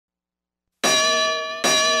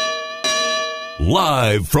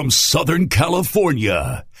Live from Southern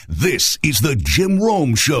California, this is the Jim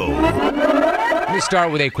Rome Show. Let me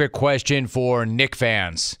start with a quick question for Knick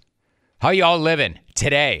fans. How y'all living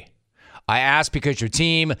today? I ask because your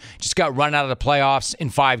team just got run out of the playoffs in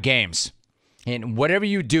 5 games. And whatever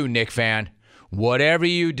you do, Knick fan, whatever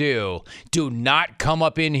you do not come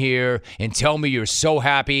up in here and tell me you're so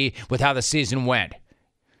happy with how the season went.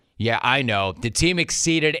 Yeah, I know. The team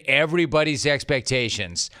exceeded everybody's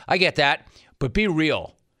expectations. I get that. But be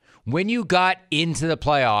real. When you got into the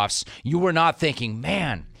playoffs, you were not thinking,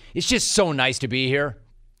 man, it's just so nice to be here.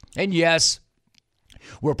 And yes,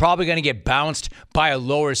 we're probably going to get bounced by a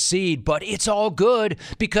lower seed, but it's all good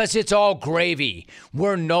because it's all gravy.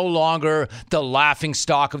 We're no longer the laughing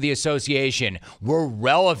stock of the association. We're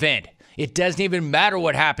relevant. It doesn't even matter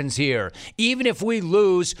what happens here. Even if we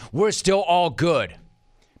lose, we're still all good.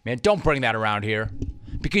 Man, don't bring that around here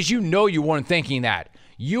because you know you weren't thinking that.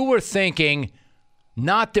 You were thinking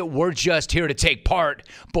not that we're just here to take part,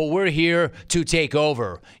 but we're here to take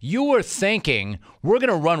over. You were thinking we're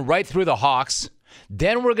going to run right through the Hawks,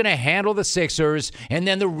 then we're going to handle the Sixers, and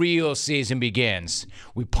then the real season begins.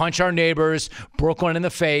 We punch our neighbors, Brooklyn, in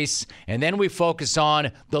the face, and then we focus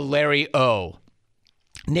on the Larry O.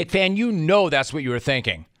 Knick fan, you know that's what you were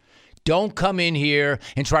thinking. Don't come in here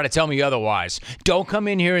and try to tell me otherwise. Don't come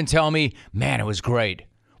in here and tell me, man, it was great.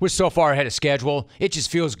 We're so far ahead of schedule, it just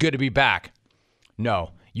feels good to be back. No,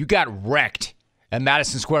 you got wrecked at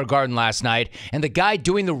Madison Square Garden last night, and the guy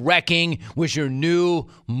doing the wrecking was your new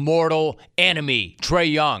mortal enemy,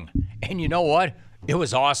 Trae Young. And you know what? It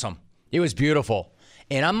was awesome. It was beautiful.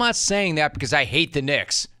 And I'm not saying that because I hate the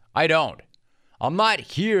Knicks. I don't. I'm not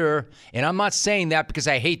here, and I'm not saying that because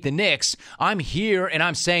I hate the Knicks. I'm here, and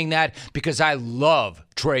I'm saying that because I love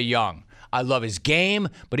Trae Young. I love his game,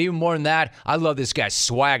 but even more than that, I love this guy's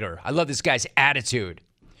swagger. I love this guy's attitude.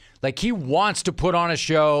 Like, he wants to put on a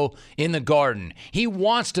show in the Garden. He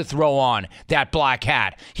wants to throw on that black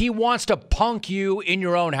hat. He wants to punk you in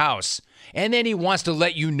your own house. And then he wants to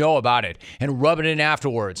let you know about it and rub it in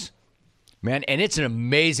afterwards. Man, and it's an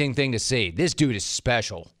amazing thing to see. This dude is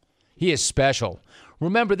special. He is special.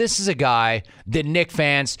 Remember, this is a guy that Knick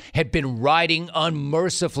fans had been riding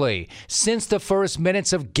unmercifully since the first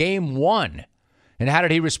minutes of Game 1. And how did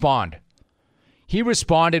he respond? He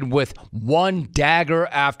responded with one dagger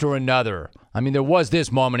after another. I mean, there was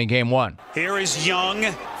this moment in Game 1. Here is Young,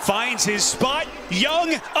 finds his spot.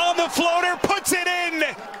 Young on the floater, puts it in.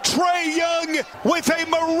 Trae Young with a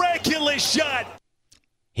miraculous shot.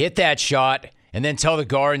 Hit that shot and then tell the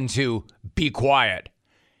Garden to be quiet.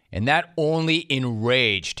 And that only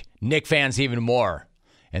enraged Knick fans even more.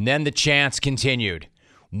 And then the chants continued.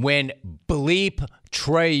 When bleep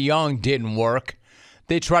Trae Young didn't work,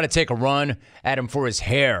 they tried to take a run at him for his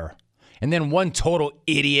hair. And then one total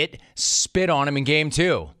idiot spit on him in Game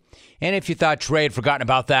 2. And if you thought Trae had forgotten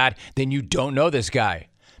about that, then you don't know this guy.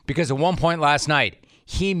 Because at one point last night,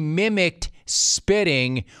 he mimicked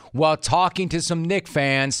spitting while talking to some Knick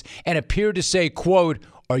fans and appeared to say, quote,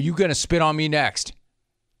 "Are you going to spit on me next?"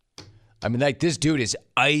 I mean, like, this dude is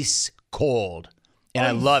ice cold, and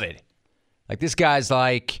I love it. Like, this guy's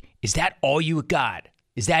like, is that all you got?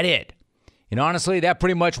 Is that it? And honestly, that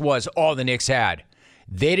pretty much was all the Knicks had.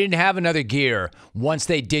 They didn't have another gear once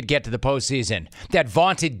they did get to the postseason. That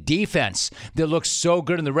vaunted defense that looked so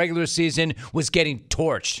good in the regular season was getting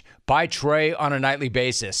torched by Trae on a nightly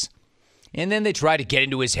basis. And then they tried to get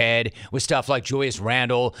into his head with stuff like Julius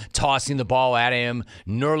Randle tossing the ball at him,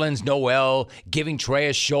 Nerlens Noel giving Trae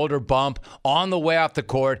a shoulder bump on the way off the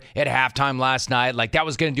court at halftime last night, like that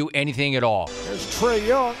was going to do anything at all. There's Trae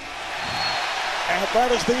Young, and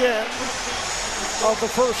that is the end of the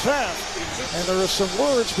first half. And there are some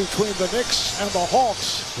words between the Knicks and the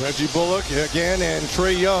Hawks. Reggie Bullock again and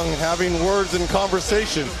Trae Young having words in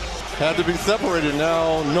conversation. Had to be separated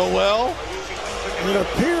now. Noel. It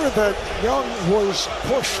appeared that Young was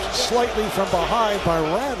pushed slightly from behind by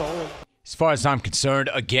Randle. As far as I'm concerned,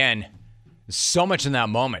 again, so much in that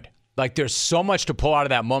moment. Like, there's so much to pull out of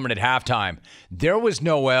that moment at halftime. There was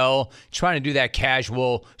Noel trying to do that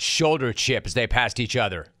casual shoulder chip as they passed each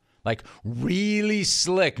other. Like, really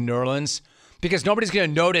slick, Nerlens. Because nobody's going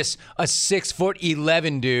to notice a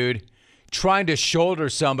 6'11" dude trying to shoulder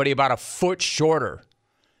somebody about a foot shorter.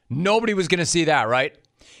 Nobody was going to see that, right?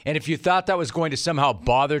 And if you thought that was going to somehow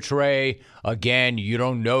bother Trae, again, you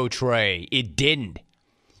don't know Trae. It didn't.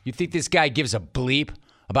 You think this guy gives a bleep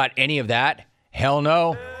about any of that? Hell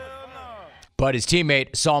no. But his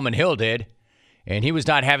teammate Solomon Hill did, and he was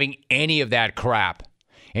not having any of that crap.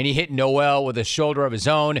 And he hit Noel with a shoulder of his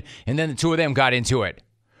own, and then the two of them got into it.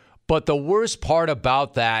 But the worst part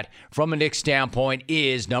about that from a Knicks standpoint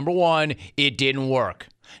is, number one, it didn't work.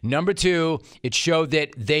 Number two, it showed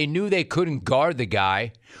that they knew they couldn't guard the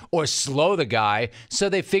guy or slow the guy, so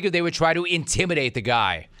they figured they would try to intimidate the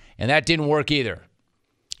guy. And that didn't work either.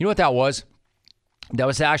 You know what that was? That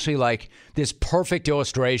was actually like this perfect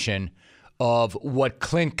illustration of what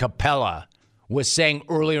Clint Capella was saying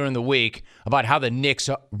earlier in the week about how the Knicks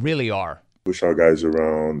really are. Push our guys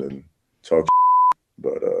around and talk,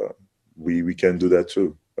 but we can do that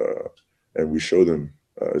too. And we showed them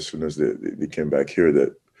as soon as they came back here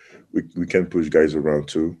that we can push guys around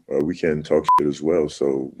too. We can talk shit as well.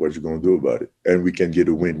 So what you gonna do about it? And we can get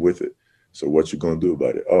a win with it. So what you gonna do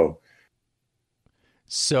about it?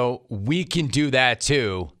 So we can do that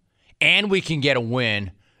too, and we can get a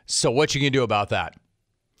win. So what you gonna do about that?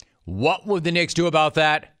 What would the Knicks do about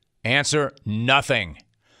that? Answer, nothing.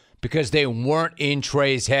 Because they weren't in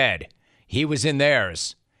Trey's head. He was in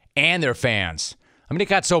theirs and their fans. I mean, it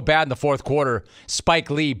got so bad in the fourth quarter, Spike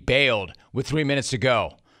Lee bailed with 3 minutes to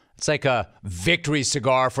go. It's like a victory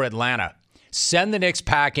cigar for Atlanta. Send the Knicks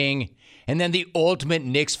packing, and then the ultimate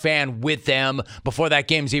Knicks fan with them before that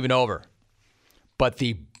game's even over. But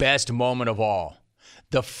the best moment of all,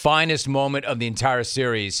 the finest moment of the entire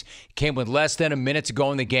series, came with less than a minute to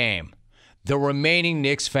go in the game. The remaining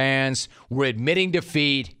Knicks fans were admitting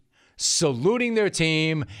defeat, saluting their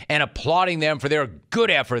team, and applauding them for their good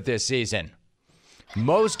effort this season.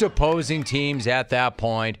 Most opposing teams at that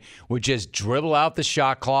point would just dribble out the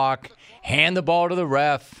shot clock, hand the ball to the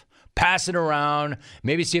ref, pass it around,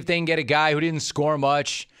 maybe see if they can get a guy who didn't score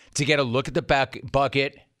much to get a look at the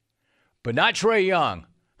bucket. But not Trae Young.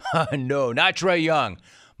 No, not Trae Young.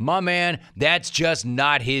 My man, that's just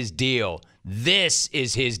not his deal. This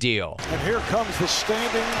is his deal. And here comes the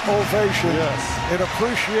standing ovation in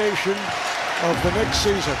appreciation of the Knicks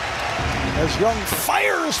season. As Young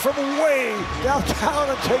fires from way downtown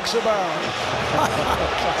and takes a bound.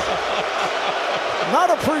 Not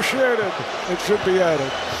appreciated. It should be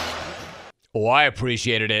added. Oh, I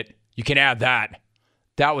appreciated it. You can add that.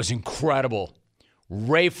 That was incredible.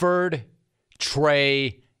 Rayford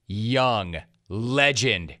Trae Young.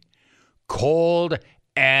 Legend. Cold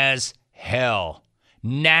as hell.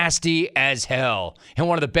 Nasty as hell. And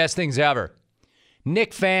one of the best things ever.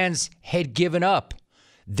 Knicks fans had given up.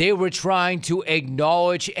 They were trying to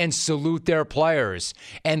acknowledge and salute their players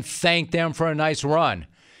and thank them for a nice run.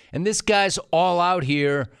 And this guy's all out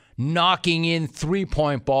here knocking in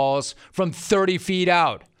three-point balls from 30 feet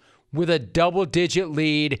out with a double-digit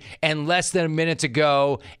lead and less than a minute to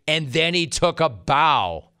go, and then he took a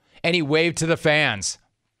bow and he waved to the fans.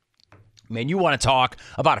 Man, you want to talk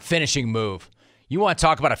about a finishing move. You want to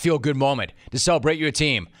talk about a feel-good moment to celebrate your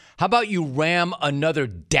team. How about you ram another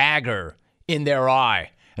dagger in their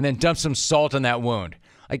eye and then dump some salt on that wound?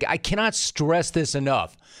 Like, I cannot stress this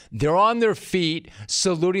enough. They're on their feet,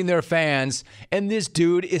 saluting their fans, and this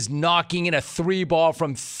dude is knocking in a three ball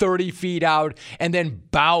from 30 feet out and then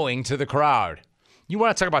bowing to the crowd. You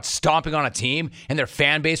want to talk about stomping on a team and their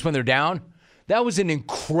fan base when they're down? That was an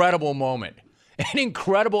incredible moment. An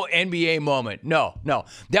incredible NBA moment. No.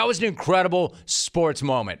 That was an incredible sports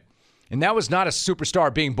moment. And that was not a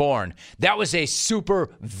superstar being born. That was a super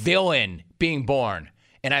villain being born.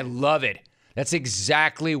 And I love it. That's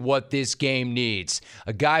exactly what this game needs.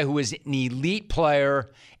 A guy who is an elite player,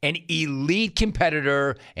 an elite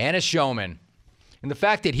competitor, and a showman. And the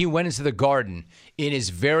fact that he went into the Garden in his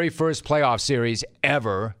very first playoff series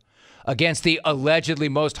ever against the allegedly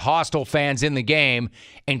most hostile fans in the game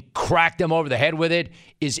and cracked them over the head with it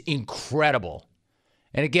is incredible.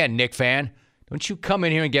 And again, Knick fan, don't you come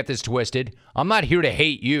in here and get this twisted. I'm not here to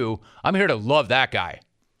hate you. I'm here to love that guy.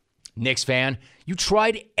 Knicks fan, you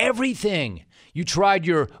tried everything. You tried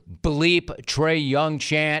your bleep Trae Young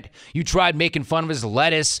chant. You tried making fun of his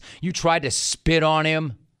lettuce. You tried to spit on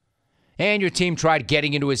him. And your team tried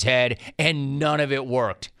getting into his head, and none of it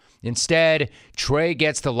worked. Instead, Trae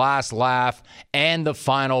gets the last laugh and the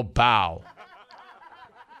final bow.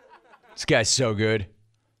 This guy's so good.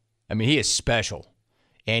 I mean, he is special.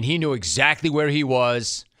 And he knew exactly where he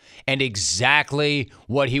was and exactly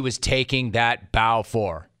what he was taking that bow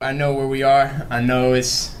for. I know where we are. I know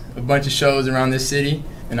it's a bunch of shows around this city,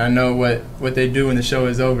 and I know what they do when the show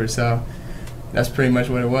is over, so that's pretty much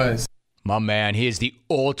what it was. My man, he is the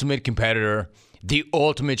ultimate competitor, the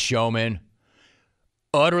ultimate showman,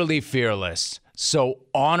 utterly fearless. So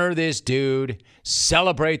honor this dude,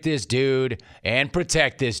 celebrate this dude, and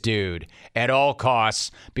protect this dude at all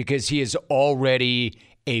costs because he is already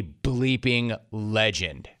a bleeping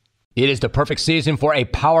legend. It is the perfect season for a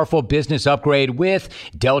powerful business upgrade with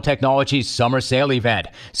Dell Technologies Summer Sale Event.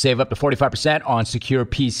 Save up to 45% on secure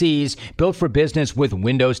PCs built for business with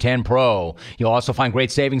Windows 10 Pro. You'll also find great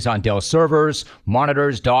savings on Dell servers,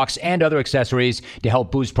 monitors, docks, and other accessories to help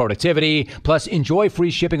boost productivity. Plus, enjoy free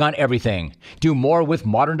shipping on everything. Do more with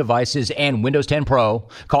modern devices and Windows 10 Pro.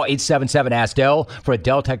 Call 877-ASK-DELL for a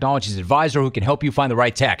Dell Technologies advisor who can help you find the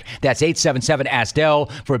right tech. That's 877-ASK-DELL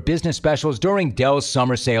for business specials during Dell's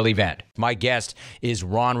Summer Sale Event. My guest is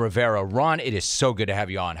Ron Rivera. Ron, it is so good to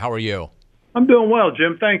have you on. How are you? I'm doing well,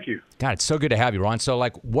 Jim. Thank you. God, it's so good to have you, Ron. So,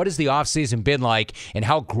 what has the offseason been like, and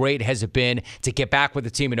how great has it been to get back with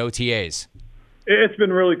the team in OTAs? It's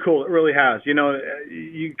been really cool. It really has. You know,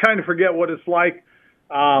 you kind of forget what it's like,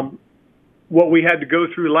 what we had to go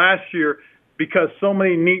through last year, because so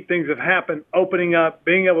many neat things have happened, opening up,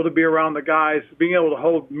 being able to be around the guys, being able to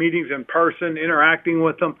hold meetings in person, interacting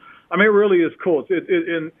with them. I mean, it really is cool.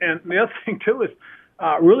 And the other thing, too, is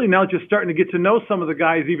really now just starting to get to know some of the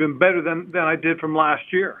guys even better than I did from last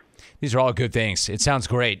year. These are all good things. It sounds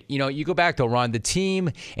great. You know, you go back, though, Ron, the team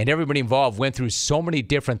and everybody involved went through so many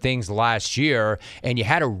different things last year, and you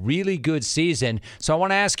had a really good season. So I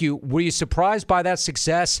want to ask you, were you surprised by that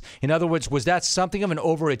success? In other words, was that something of an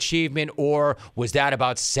overachievement, or was that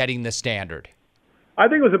about setting the standard? I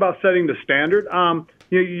think it was about setting the standard.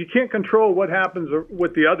 You can't control what happens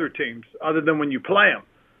with the other teams other than when you play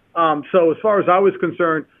them. So as far as I was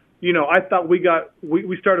concerned, you know, I thought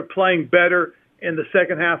we started playing better in the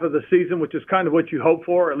second half of the season, which is kind of what you hope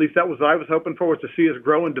for. At least that was what I was hoping for, was to see us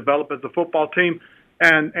grow and develop as a football team.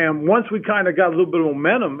 And once we kind of got a little bit of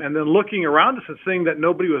momentum, and then looking around us and seeing that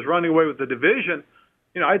nobody was running away with the division,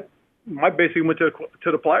 you know, I basically went to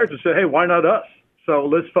the players and said, hey, why not us? So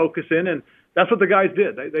let's focus in. And that's what the guys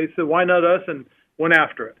did. They said, why not us? And went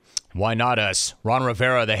after it. Why not us? Ron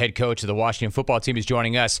Rivera, the head coach of the Washington football team, is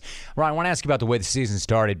joining us. Ron, I want to ask you about the way the season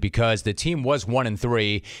started, because the team was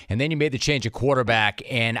 1-3, and then you made the change of quarterback,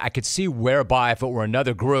 and I could see whereby if it were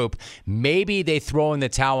another group, maybe they throw in the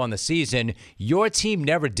towel on the season. Your team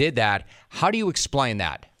never did that. How do you explain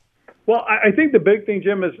that? Well, I think the big thing,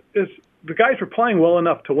 Jim, is the guys were playing well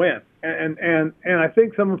enough to win, and I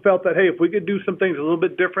think someone felt that, hey, if we could do some things a little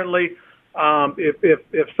bit differently,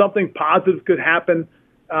 if something positive could happen,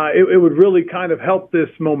 it would really kind of help this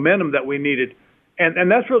momentum that we needed. And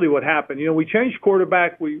that's really what happened. You know, we changed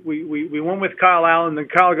quarterback. We went with Kyle Allen, then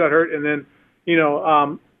Kyle got hurt, and then, you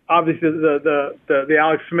know, obviously the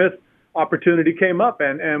Alex Smith opportunity came up.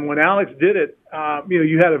 And when Alex did it, you know,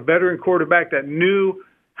 you had a veteran quarterback that knew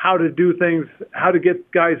how to do things, how to get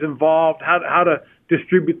guys involved, how to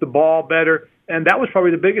distribute the ball better. And that was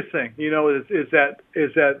probably the biggest thing, you know, is that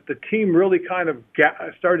the team really kind of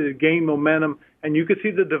started to gain momentum, and you could see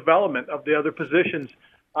the development of the other positions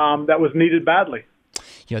that was needed badly.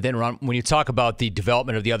 You know, then, Ron, when you talk about the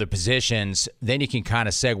development of the other positions, then you can kind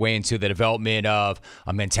of segue into the development of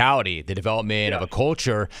a mentality, the development of a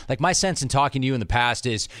culture. Like, my sense in talking to you in the past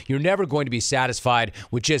is you're never going to be satisfied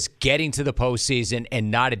with just getting to the postseason and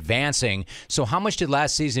not advancing. So how much did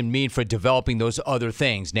last season mean for developing those other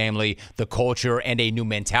things, namely the culture and a new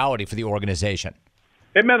mentality for the organization?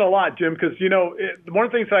 It meant a lot, Jim, because, you know, one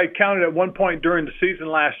of the things I counted at one point during the season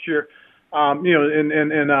last year, you know,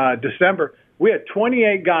 in December, we had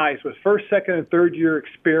 28 guys with first, second, and third year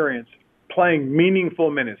experience playing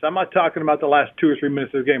meaningful minutes. I'm not talking about the last 2 or 3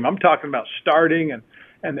 minutes of the game. I'm talking about starting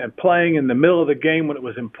and playing in the middle of the game when it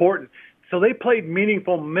was important. So they played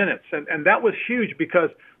meaningful minutes, and that was huge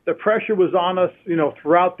because the pressure was on us, you know,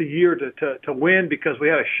 throughout the year to win, because we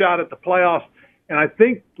had a shot at the playoffs. And I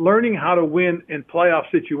think learning how to win in playoff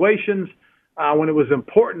situations when it was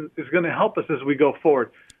important is going to help us as we go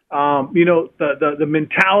forward. You know, the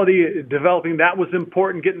mentality, developing that was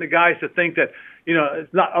important, getting the guys to think that, you know,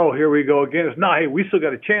 it's not, oh, here we go again. It's not, hey, we still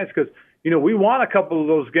got a chance, because, you know, we won a couple of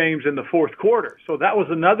those games in the fourth quarter. So that was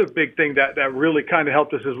another big thing that really kind of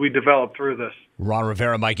helped us as we developed through this. Ron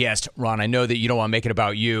Rivera, my guest. Ron, I know that you don't want to make it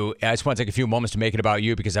about you. I just want to take a few moments to make it about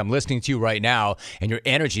you, because I'm listening to you right now, and your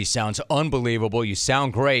energy sounds unbelievable. You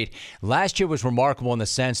sound great. Last year was remarkable in the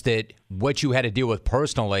sense that what you had to deal with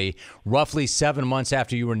personally, roughly 7 months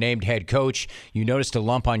after you were named head coach, you noticed a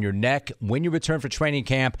lump on your neck. When you returned for training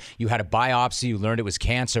camp, you had a biopsy. You learned it was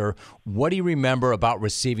cancer. What do you remember about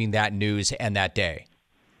receiving that news and that day?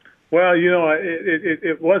 Well, you know,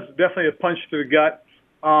 it was definitely a punch to the gut.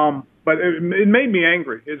 But it made me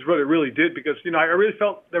angry. It's what it really did, because, you know, I really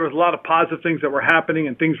felt there was a lot of positive things that were happening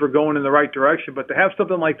and things were going in the right direction. But to have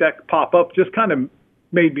something like that pop up just kind of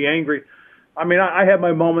made me angry. I mean, I had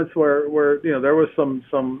my moments where you know, there was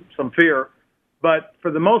some fear, But for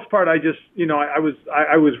the most part, I just, I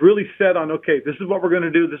was really set on, okay, this is what we're going to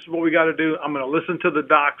do. This is what we got to do. I'm going to listen to the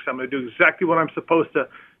docs. I'm going to do exactly what I'm supposed to,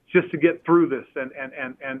 just to get through this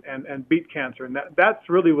and beat cancer. And that's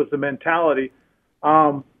really was the mentality.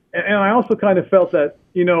 And I also kind of felt that,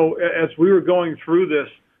 as we were going through this,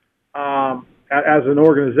 as an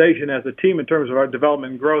organization, as a team, in terms of our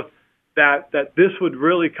development and growth, that this would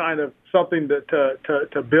really kind of something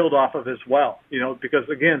to build off of as well, because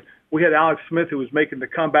again, we had Alex Smith, who was making the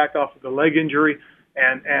comeback off of the leg injury,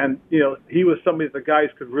 and he was somebody that the guys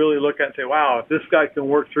could really look at and say, wow, if this guy can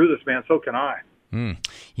work through this, man, so can I.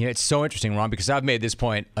 It's so interesting, Ron, because I've made this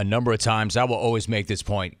point a number of times. I will always make this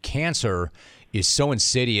point. Cancer is so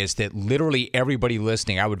insidious that literally everybody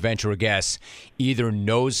listening, I would venture a guess, either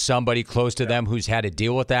knows somebody close to them who's had to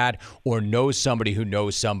deal with that or knows somebody who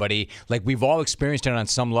knows somebody. Like, we've all experienced it on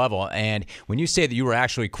some level. And when you say that you were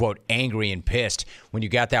actually, quote, angry and pissed when you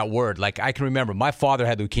got that word, like, I can remember my father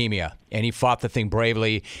had leukemia and he fought the thing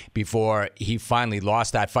bravely before he finally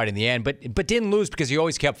lost that fight in the end, but didn't lose because he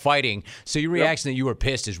always kept fighting. So your reaction that you were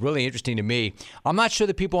pissed is really interesting to me. I'm not sure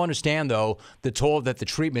that people understand, though, the toll that the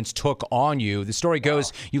treatments took on you. The story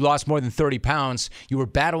goes you lost more than 30 pounds. You were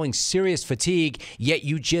battling serious fatigue, yet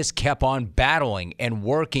you just kept on battling and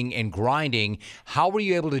working and grinding. How were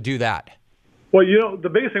you able to do that? Well, the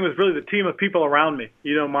biggest thing was really the team of people around me.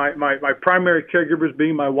 My primary caregivers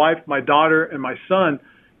being my wife, my daughter, and my son.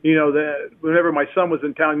 Whenever my son was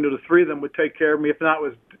in town, the three of them would take care of me. If not, it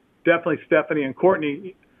was definitely Stephanie and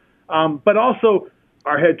Courtney. But also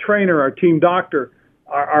our head trainer, our team doctor,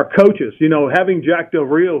 our coaches. Having Jack Del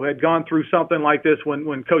Rio, who had gone through something like this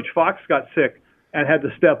when Coach Fox got sick and had to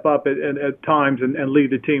step up at times and lead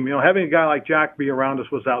the team. Having a guy like Jack be around us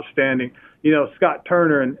was outstanding. Scott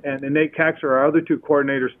Turner and Nate Caxer, our other two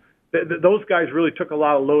coordinators, those guys really took a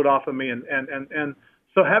lot of load off of me. And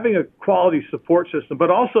so having a quality support system,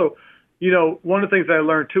 but also, one of the things I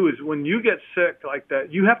learned too is when you get sick like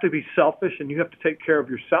that, you have to be selfish and you have to take care of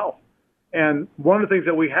yourself. And one of the things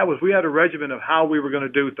that we had a regimen of how we were going to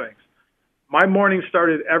do things. My morning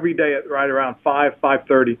started every day at right around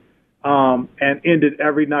 5:30, and ended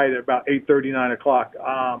every night at about 8:30, 9 o'clock,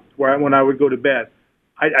 when I would go to bed.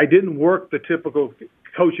 I didn't work the typical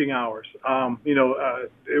coaching hours.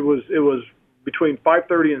 It was between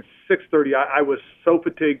 5:30 and 6:30. I was so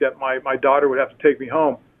fatigued that my daughter would have to take me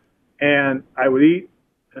home, and I would eat,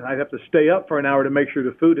 and I'd have to stay up for an hour to make sure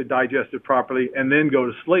the food had digested properly, and then go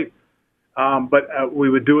to sleep. But we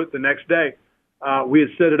would do it the next day. We had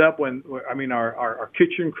set it up our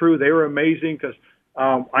kitchen crew, they were amazing because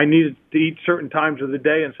I needed to eat certain times of the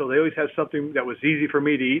day, and so they always had something that was easy for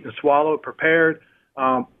me to eat and swallow, prepared.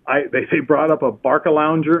 They brought up a Barca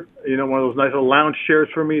lounger, one of those nice little lounge chairs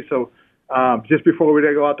for me. So just before we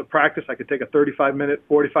go out to practice, I could take a 35-minute,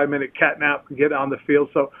 45-minute cat nap and get on the field.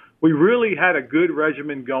 So we really had a good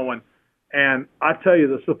regimen going. And I tell you,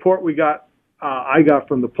 the support I got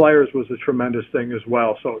from the players was a tremendous thing as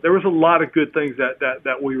well. So there was a lot of good things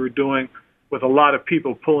that we were doing with a lot of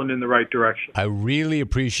people pulling in the right direction. I really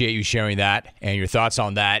appreciate you sharing that and your thoughts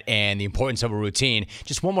on that and the importance of a routine.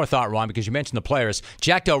 Just one more thought, Ron, because you mentioned the players.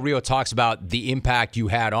 Jack Del Rio talks about the impact you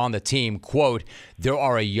had on the team. Quote, there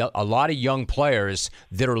are a lot of young players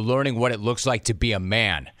that are learning what it looks like to be a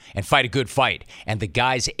man and fight a good fight. And the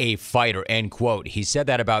guy's a fighter, end quote. He said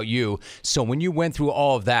that about you. So when you went through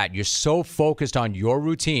all of that, you're so focused on your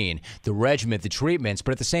routine, the regimen, the treatments,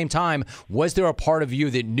 but at the same time, was there a part of you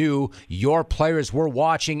that knew your players were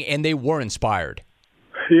watching and they were inspired?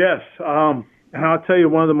 Yes. And I'll tell you,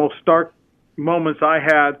 one of the most stark moments I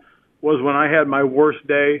had was when I had my worst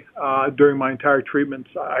day during my entire treatments.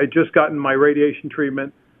 I had just gotten my radiation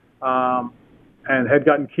treatment and had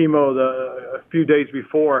gotten chemo a few days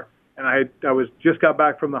before, and I was just got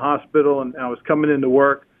back from the hospital and I was coming into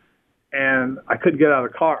work, and I couldn't get out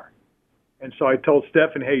of the car. And so I told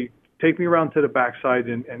Stephen, hey, take me around to the backside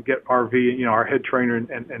and get RV, our head trainer,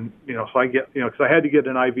 and so I get, because I had to get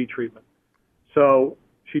an IV treatment. So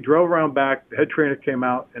she drove around back, the head trainer came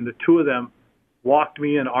out, and the two of them walked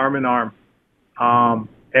me in arm in arm.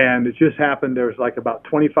 And it just happened, there was like about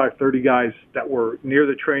 25, 30 guys that were near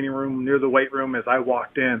the training room, near the weight room as I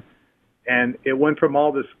walked in. And it went from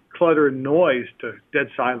all this clutter and noise to dead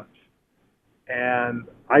silence. And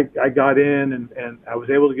I got in and I was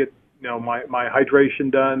able to get, my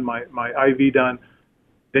hydration done, my IV done.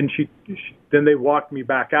 Then then they walked me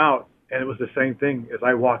back out, and it was the same thing. As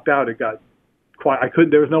I walked out, it got quiet.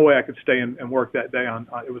 There was no way I could stay and work that day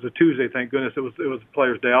it was a Tuesday, thank goodness. It was the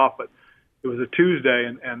player's day off, but it was a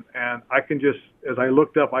Tuesday, and I can just, as I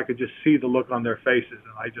looked up, I could just see the look on their faces,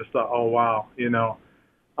 and I just thought, oh wow,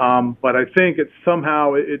 But I think it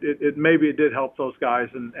somehow maybe it did help those guys,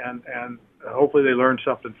 and hopefully they learned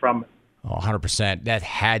something from it. Oh, 100%. That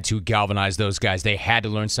had to galvanize those guys. They had to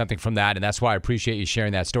learn something from that, and that's why I appreciate you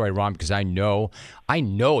sharing that story, Ron, because I know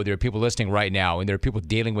there are people listening right now, and there are people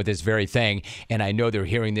dealing with this very thing, and I know they're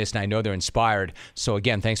hearing this, and I know they're inspired. So,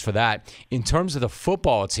 again, thanks for that. In terms of the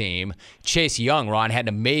football team, Chase Young, Ron, had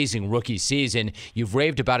an amazing rookie season. You've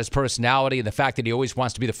raved about his personality and the fact that he always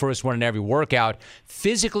wants to be the first one in every workout.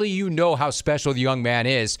 Physically, you know how special the young man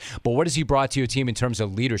is, but what has he brought to your team in terms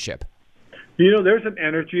of leadership? There's an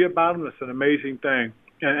energy about him that's an amazing thing,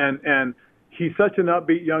 and he's such an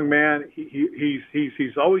upbeat young man.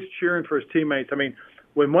 He's always cheering for his teammates. I mean,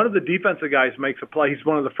 when one of the defensive guys makes a play, he's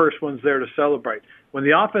one of the first ones there to celebrate. When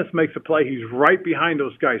the offense makes a play, he's right behind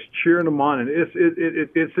those guys, cheering them on, and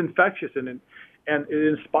it's infectious and it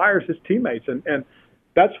inspires his teammates. And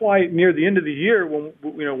that's why near the end of the year,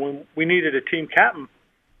 when we needed a team captain,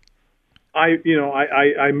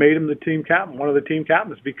 I made him the team captain, one of the team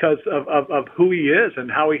captains, because of who he is and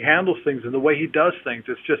how he handles things and the way he does things.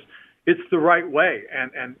 It's the right way,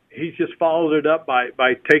 and he's just followed it up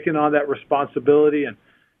by taking on that responsibility. And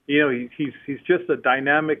he's just a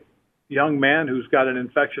dynamic young man who's got an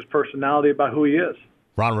infectious personality about who he is.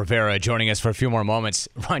 Ron Rivera joining us for a few more moments.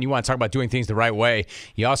 Ron, you want to talk about doing things the right way.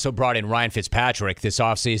 You also brought in Ryan Fitzpatrick this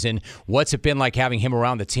offseason. What's it been like having him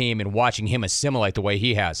around the team and watching him assimilate the way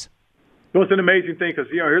he has? Well, it's an amazing thing because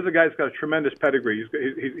here's a guy that's got a tremendous pedigree.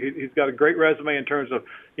 He's got a great resume in terms of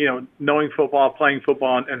knowing football, playing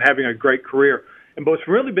football, and having a great career. And what's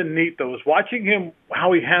really been neat though is watching him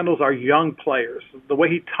how he handles our young players, the way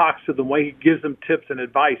he talks to them, the way he gives them tips and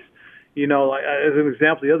advice. As an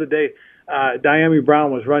example, the other day, Diami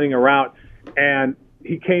Brown was running a route, and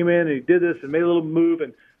he came in and he did this and made a little move,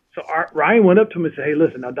 and so Ryan went up to him and said, "Hey,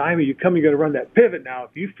 listen, now, Diami, you're going to run that pivot now.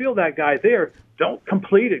 If you feel that guy there, don't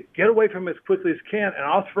complete it. Get away from him as quickly as you can, and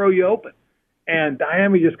I'll throw you open." And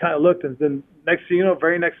Diami just kind of looked, and then next thing you know,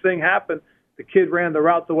 very next thing happened. The kid ran the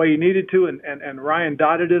route the way he needed to, and Ryan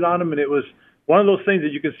dotted it on him, and it was one of those things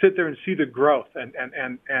that you can sit there and see the growth. And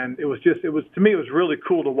it was to me, it was really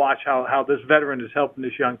cool to watch how this veteran is helping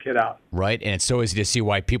this young kid out. Right, and it's so easy to see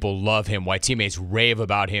why people love him, why teammates rave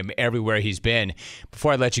about him everywhere he's been.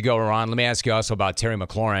 Before I let you go, Ron, let me ask you also about Terry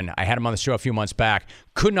McLaurin. I had him on the show a few months back.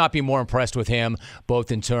 Could not be more impressed with him,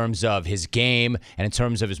 both in terms of his game and in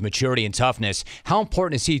terms of his maturity and toughness. How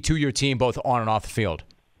important is he to your team, both on and off the field?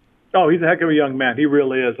 Oh, he's a heck of a young man. He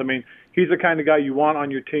really is. I mean, he's the kind of guy you want on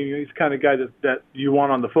your team. He's the kind of guy that you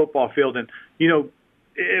want on the football field. And,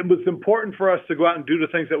 it was important for us to go out and do the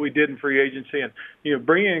things that we did in free agency. And,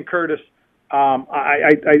 bringing in Curtis,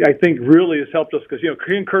 I think really has helped us because,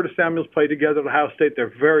 he and Curtis Samuels played together at Ohio State.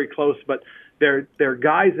 They're very close, but they're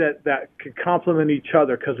guys that can complement each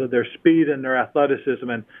other because of their speed and their athleticism.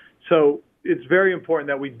 And so it's very important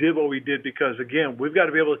that we did what we did because, again, we've got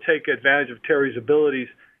to be able to take advantage of Terry's abilities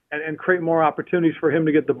and create more opportunities for him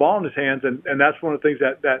to get the ball in his hands. And that's one of the things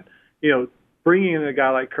that bringing in a guy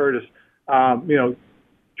like Curtis,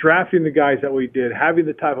 drafting the guys that we did, having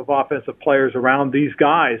the type of offensive players around these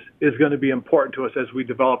guys is going to be important to us as we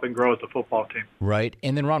develop and grow as a football team. Right.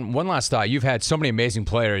 And then, Ron, one last thought. You've had so many amazing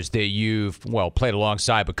players that you've, played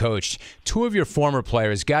alongside but coached. Two of your former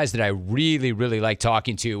players, guys that I really, really like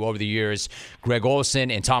talking to over the years, Greg Olsen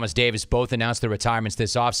and Thomas Davis, both announced their retirements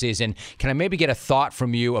this offseason. Can I maybe get a thought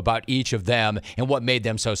from you about each of them and what made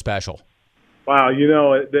them so special? Wow,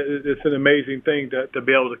 it's an amazing thing to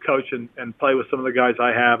be able to coach and play with some of the guys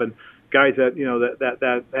I have and guys that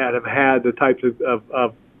that have had the types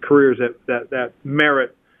of careers that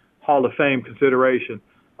merit Hall of Fame consideration.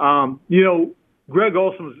 Greg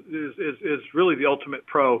Olsen is really the ultimate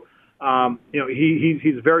pro.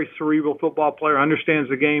 He's a very cerebral football player, understands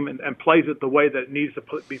the game and plays it the way that it needs to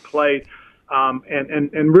be played.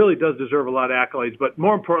 And really does deserve a lot of accolades. But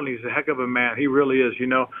more importantly, he's a heck of a man. He really is.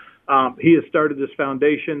 He has started this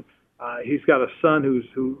foundation. He's got a son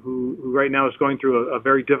who right now is going through a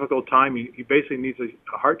very difficult time. He basically needs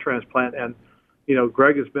a heart transplant, and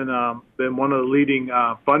Greg has been one of the leading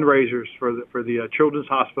fundraisers for the Children's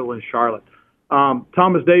Hospital in Charlotte.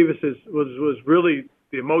 Thomas Davis was really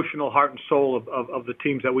the emotional heart and soul of the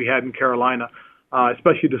teams that we had in Carolina,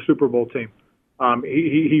 especially the Super Bowl team.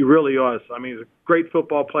 He really was. I mean, he's a great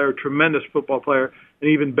football player, tremendous football player, an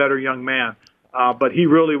even better young man. But he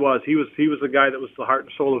really was. He was the guy that was the heart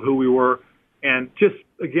and soul of who we were, and just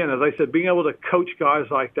again, as I said, being able to coach guys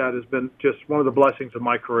like that has been just one of the blessings of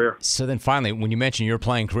my career. So then finally, when you mention your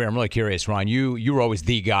playing career, I'm really curious, Ron. You were always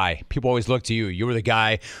the guy. People always look to you. You were the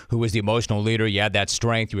guy who was the emotional leader. You had that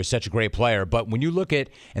strength. You were such a great player. But when you look at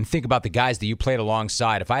and think about the guys that you played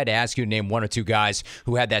alongside, if I had to ask you to name one or two guys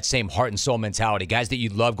who had that same heart and soul mentality, guys that you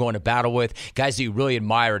loved going to battle with, guys that you really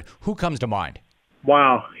admired, who comes to mind?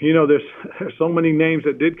 Wow. There's so many names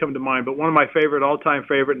that did come to mind, but one of my all-time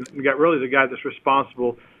favorite, and you got really the guy that's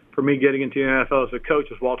responsible for me getting into the NFL as a coach,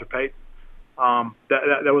 is Walter Payton.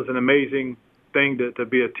 That was an amazing thing to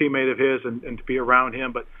be a teammate of his and to be around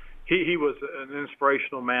him, but he was an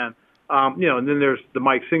inspirational man. And then there's the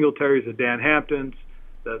Mike Singletaries, the Dan Hamptons,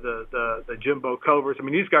 the Jimbo Covers. I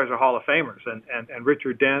mean, these guys are Hall of Famers, and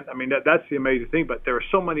Richard Dent. I mean, that's the amazing thing, but there are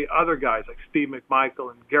so many other guys like Steve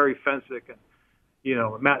McMichael and Gary Fensick and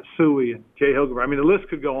Matt Suhey and Jay Hilgenberg. I mean, the list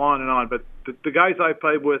could go on, but the guys I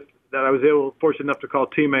played with that I was fortunate enough to call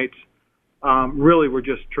teammates really were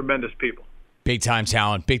just tremendous people. Big-time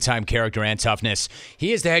talent, big-time character and toughness.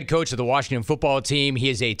 He is the head coach of the Washington football team.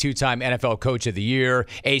 He is a two-time NFL Coach of the Year,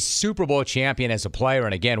 a Super Bowl champion as a player.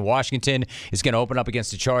 And again, Washington is going to open up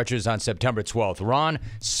against the Chargers on September 12th. Ron,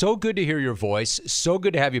 so good to hear your voice. So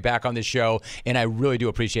good to have you back on this show. And I really do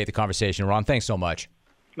appreciate the conversation. Ron, thanks so much.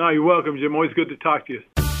 No, you're welcome, Jim. Always good to talk to you.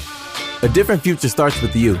 A different future starts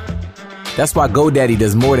with you. That's why GoDaddy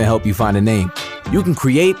does more than help you find a name. You can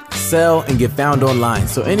create, sell, and get found online,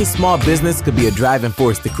 so any small business could be a driving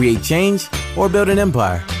force to create change or build an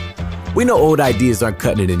empire. We know old ideas aren't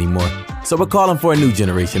cutting it anymore, so we're calling for a new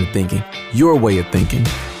generation of thinking, your way of thinking.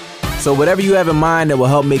 So whatever you have in mind that will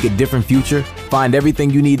help make a different future, find everything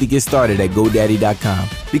you need to get started at GoDaddy.com.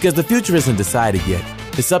 Because the future isn't decided yet.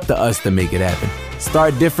 It's up to us to make it happen.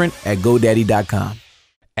 Start different at GoDaddy.com.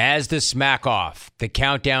 As the smack off, the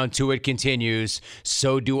countdown to it continues,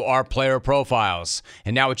 so do our player profiles.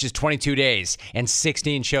 And now it's just 22 days and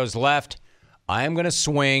 16 shows left. I am going to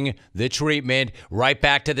swing the treatment right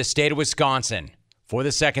back to the state of Wisconsin for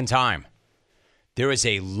the second time. There is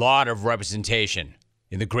a lot of representation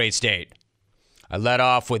in the great state. I led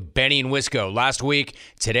off with Benny and Wisco last week.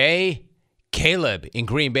 Today, Caleb in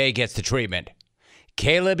Green Bay gets the treatment.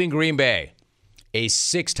 Caleb in Green Bay, a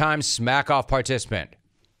 6-time smack-off participant.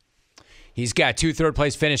 He's got 2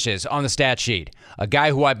 third-place finishes on the stat sheet. A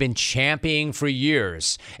guy who I've been championing for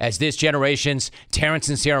years as this generation's Terrence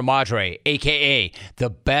and Sierra Madre, a.k.a. the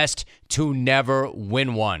best to never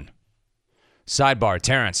win one. Sidebar,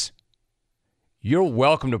 Terrence, you're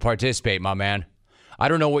welcome to participate, my man. I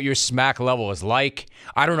don't know what your smack level is like.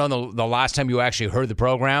 I don't know the last time you actually heard the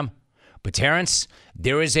program. But Terrence,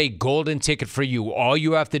 there is a golden ticket for you. All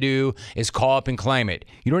you have to do is call up and claim it.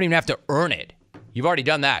 You don't even have to earn it. You've already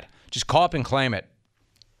done that. Just call up and claim it.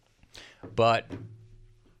 But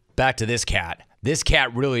back to this cat. This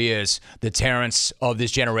cat really is the Terrence of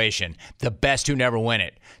this generation, the best who never win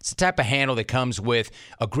it. It's the type of handle that comes with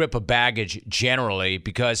a grip of baggage generally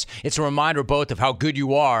because it's a reminder both of how good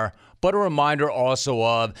you are, but a reminder also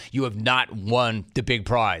of you have not won the big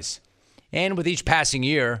prize. And with each passing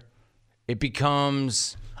year, it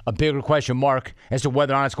becomes a bigger question mark as to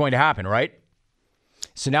whether or not it's going to happen, right?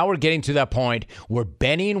 So now we're getting to that point where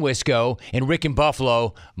Benny and Wisco and Rick and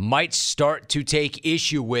Buffalo might start to take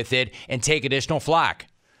issue with it and take additional flack.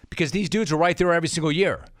 Because these dudes are right there every single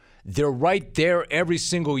year. They're right there every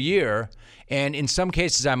single year. And in some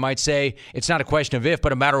cases, I might say it's not a question of if,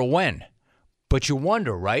 but a matter of when. But you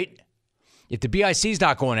wonder, right? If the BIC's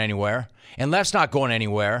not going anywhere and left's not going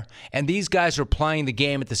anywhere and these guys are playing the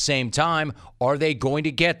game at the same time, are they going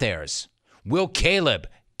to get theirs? Will Caleb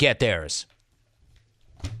get theirs?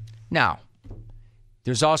 Now,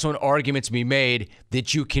 there's also an argument to be made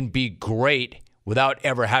that you can be great without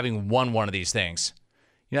ever having won one of these things.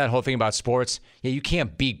 You know that whole thing about sports? Yeah, you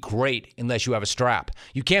can't be great unless you have a strap.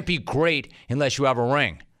 You can't be great unless you have a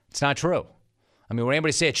ring. It's not true. I mean, would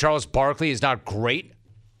anybody say Charles Barkley is not great?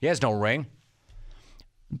 He has no ring.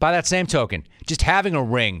 By that same token, just having a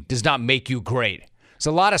ring does not make you great. There's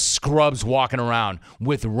a lot of scrubs walking around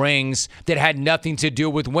with rings that had nothing to do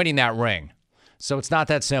with winning that ring. So it's not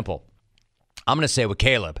that simple. I'm going to say with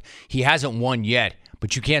Caleb, he hasn't won yet,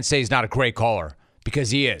 but you can't say he's not a great caller because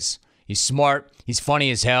he is. He's smart. He's funny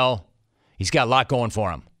as hell. He's got a lot going for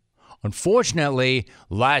him. Unfortunately,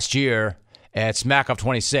 last year at Smack Off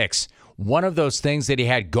 26, one of those things that he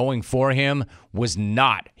had going for him was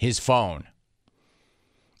not his phone.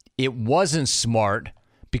 It wasn't smart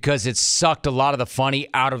because it sucked a lot of the funny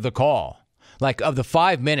out of the call. Like, of the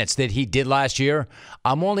 5 minutes that he did last year,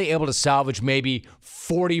 I'm only able to salvage maybe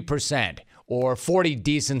 40% or 40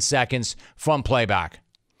 decent seconds from playback.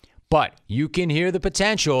 But you can hear the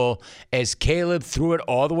potential as Caleb threw it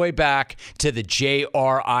all the way back to the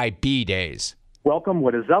JRIB days. Welcome.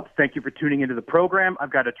 What is up? Thank you for tuning into the program.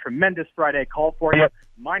 I've got a tremendous Friday call for you.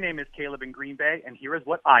 My name is Caleb in Green Bay, and here is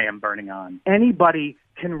what I am burning on. Anybody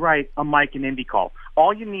can write a Mike and Indy call.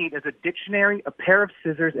 All you need is a dictionary, a pair of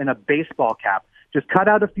scissors, and a baseball cap. Just cut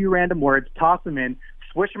out a few random words, toss them in,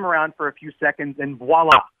 swish them around for a few seconds, and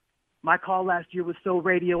voila. My call last year was so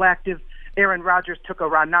radioactive, Aaron Rodgers took a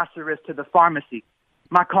rhinoceros to the pharmacy.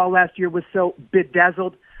 My call last year was so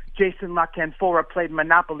bedazzled, Jason La Canfora played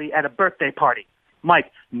Monopoly at a birthday party. Mike,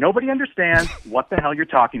 nobody understands what the hell you're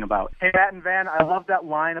talking about. Hey, Matt and Van, I love that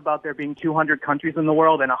line about there being 200 countries in the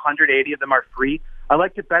world and 180 of them are free. I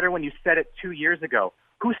liked it better when you said it 2 years ago.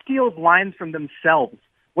 Who steals lines from themselves?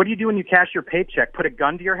 What do you do when you cash your paycheck? Put a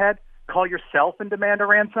gun to your head? Call yourself and demand a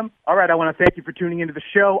ransom? All right, I want to thank you for tuning into the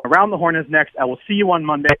show. Around the Horn is next. I will see you on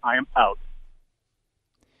Monday. I am out.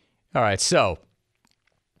 All right, so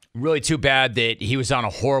really too bad that he was on a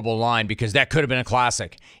horrible line because that could have been a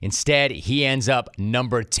classic. Instead, he ends up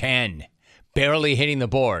number 10, barely hitting the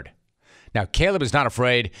board. Now, Caleb is not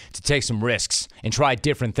afraid to take some risks and try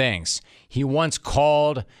different things. He once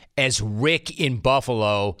called as Rick in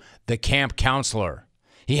Buffalo the camp counselor.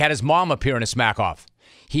 He had his mom appear in a smack-off.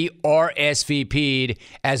 He RSVP'd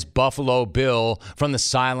as Buffalo Bill from the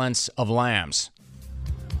Silence of Lambs.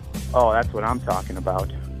 Oh, that's what I'm talking about.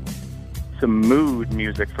 Some mood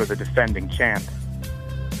music for the defending champ.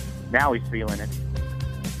 Now he's feeling it.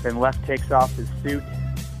 Then Left takes off his suit.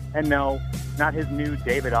 And no, not his new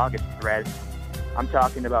David August thread. I'm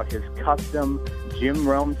talking about his custom Jim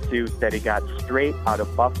Rome suit that he got straight out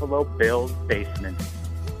of Buffalo Bill's basement.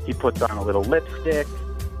 He puts on a little lipstick,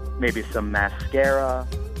 maybe some mascara,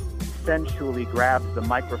 sensually grabs the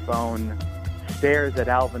microphone, stares at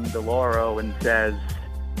Alvin DeLauro and says,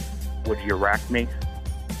 "Would you rack me?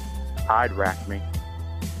 I'd rack me.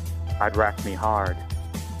 I'd rack me hard.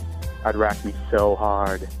 I'd rack me so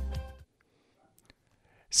hard."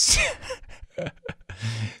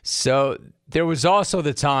 So there was also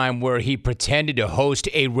the time where he pretended to host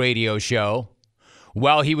a radio show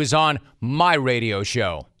while he was on my radio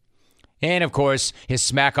show. And, of course, his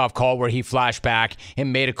smack-off call where he flashed back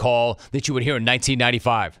and made a call that you would hear in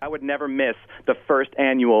 1995. I would never miss the first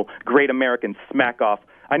annual Great American Smack-Off.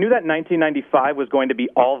 I knew that 1995 was going to be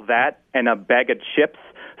all that and a bag of chips,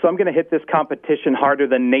 so I'm going to hit this competition harder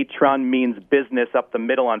than Natron means business up the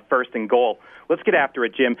middle on first and goal. Let's get after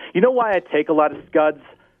it, Jim. You know why I take a lot of scuds?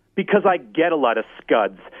 Because I get a lot of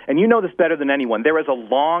scuds. And you know this better than anyone. There is a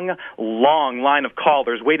long, long line of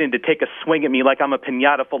callers waiting to take a swing at me like I'm a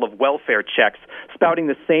piñata full of welfare checks, spouting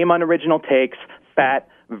the same unoriginal takes, fat,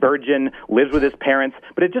 virgin, lives with his parents.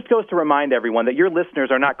 But it just goes to remind everyone that your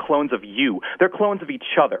listeners are not clones of you. They're clones of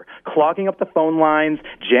each other, clogging up the phone lines,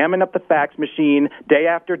 jamming up the fax machine day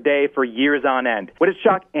after day for years on end. Would it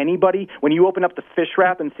shock anybody when you open up the fish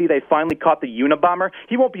wrap and see they finally caught the Unabomber?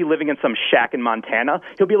 He won't be living in some shack in Montana.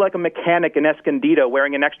 He'll be like a mechanic in Escondido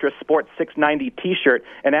wearing an extra Sport 690 T-shirt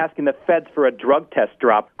and asking the feds for a drug test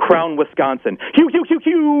drop. Crown, Wisconsin. Huge.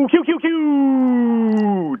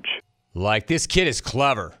 Like, this kid is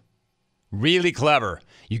clever. Really clever.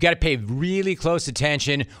 You got to pay really close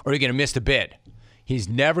attention or you're going to miss the bit. He's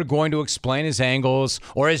never going to explain his angles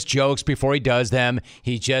or his jokes before he does them.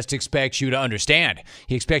 He just expects you to understand.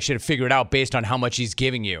 He expects you to figure it out based on how much he's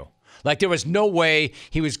giving you. Like, there was no way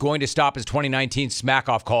he was going to stop his 2019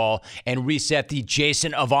 smack-off call and reset the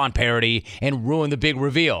Jason Avant parody and ruin the big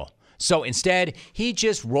reveal. So instead, he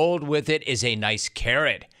just rolled with it as a nice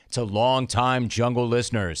carrot to longtime Jungle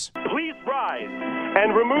listeners.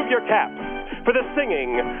 And remove your caps for the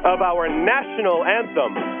singing of our national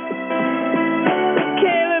anthem.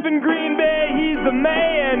 Caleb in Green Bay, he's the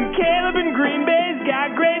man. Caleb in Green Bay's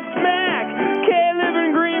got great smack. Caleb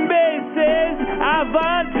in Green Bay says, I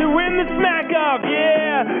want to win the smack-off,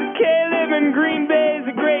 yeah. Caleb in Green Bay's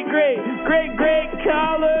a great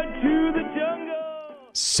caller to the jungle.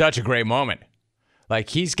 Such a great moment. Like,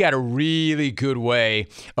 he's got a really good way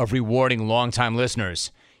of rewarding longtime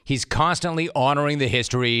listeners. He's constantly honoring the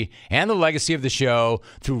history and the legacy of the show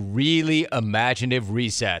through really imaginative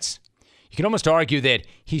resets. You can almost argue that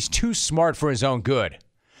he's too smart for his own good,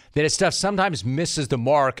 that his stuff sometimes misses the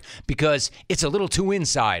mark because it's a little too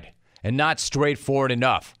inside and not straightforward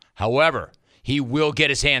enough. However, he will get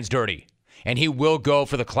his hands dirty. and he will go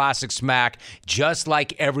for the classic smack just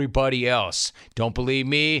like everybody else. Don't believe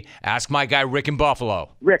me? Ask my guy Rick in Buffalo.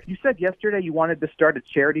 Rick, you said yesterday you wanted to start a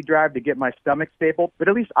charity drive to get my stomach stapled, but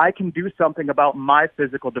at least I can do something about my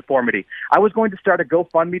physical deformity. I was going to start a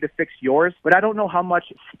GoFundMe to fix yours, but I don't know how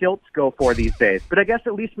much stilts go for these days. But I guess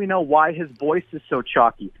at least we know why his voice is so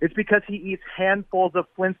chalky. It's because he eats handfuls of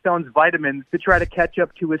Flintstones vitamins to try to catch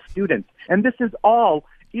up to his students. And this is all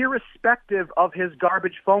irrespective of his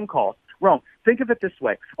garbage phone calls. Rome, think of it this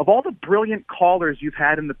way. Of all the brilliant callers you've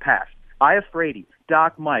had in the past, Aya Frady,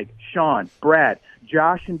 Doc Mike, Sean, Brad,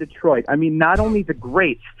 Josh in Detroit, I mean, not only the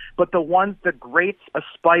greats, but the ones the greats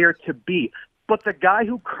aspire to be. But the guy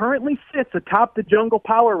who currently sits atop the Jungle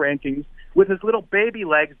Power rankings with his little baby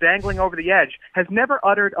legs dangling over the edge has never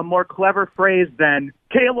uttered a more clever phrase than,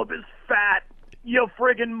 "Caleb is fat, you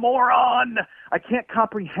friggin' moron." I can't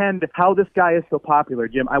comprehend how this guy is so popular,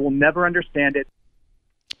 Jim. I will never understand it.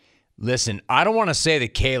 Listen, I don't want to say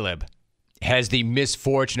that Caleb has the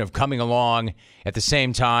misfortune of coming along at the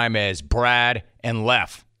same time as Brad and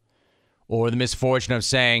Lef, or the misfortune of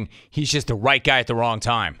saying he's just the right guy at the wrong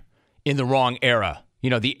time, in the wrong era. You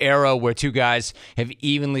know, the era where two guys have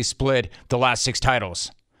evenly split the last 6 titles.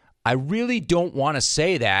 I really don't want to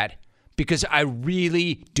say that because I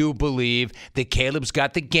really do believe that Caleb's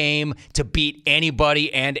got the game to beat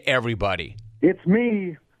anybody and everybody. It's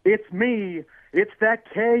me. It's me. It's that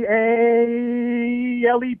K-A-L-E-B.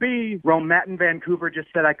 Rome, Matt in Vancouver just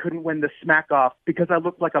said I couldn't win the smack off because I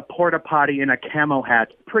looked like a porta potty in a camo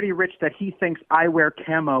hat. Pretty rich that he thinks I wear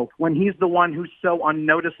camo when he's the one who's so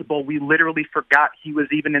unnoticeable we literally forgot he was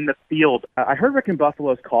even in the field. I heard Rick in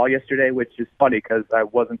Buffalo's call yesterday, which is funny because I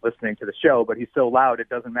wasn't listening to the show, but he's so loud it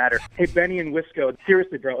doesn't matter. Hey, Benny in Wisco,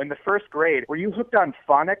 seriously, bro, in the first grade, were you hooked on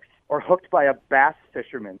phonics or hooked by a bass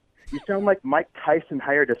fisherman? You sound like Mike Tyson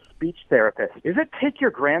hired a speech therapist. Is it take your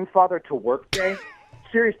grandfather to work day?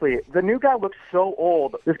 Seriously, the new guy looks so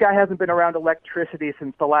old. This guy hasn't been around electricity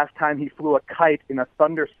since the last time he flew a kite in a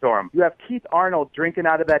thunderstorm. You have Keith Arnold drinking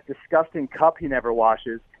out of that disgusting cup he never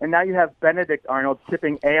washes. And now you have Benedict Arnold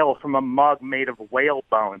sipping ale from a mug made of whale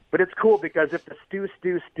bone. But it's cool because if the Stew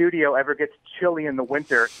studio ever gets chilly in the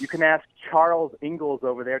winter, you can ask Charles Ingalls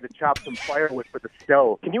over there to chop some firewood for the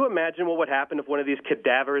stove. Can you imagine what would happen if one of these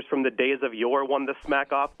cadavers from the days of yore won the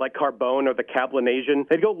smack-off, like Carbone or the Cablinasian?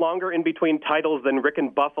 They'd go longer in between titles than Rick in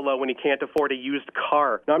Buffalo when he can't afford a used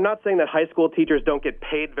car. Now, I'm not saying that high school teachers don't get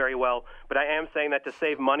paid very well, but I am saying that to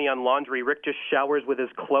save money on laundry, Rick just showers with his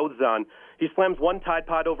clothes on. He slams one Tide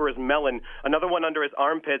Pod over his melon, another one under his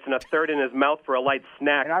armpits, and a third in his mouth for a light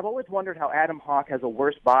snack. And I've always wondered how Adam Hawk has a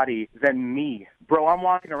worse body than me. Bro, I'm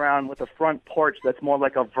walking around with a front porch that's more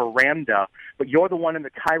like a veranda, but you're the one in the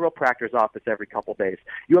chiropractor's office every couple days.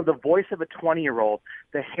 You have the voice of a 20-year-old,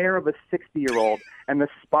 the hair of a 60-year-old, and the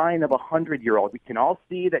spine of a 100-year-old. We can all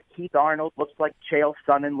see that Keith Arnold looks like Chael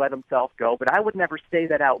Sonnen let himself go, but I would never say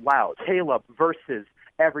that out loud. Caleb versus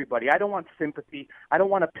everybody. I don't want sympathy. I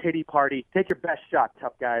don't want a pity party. Take your best shot,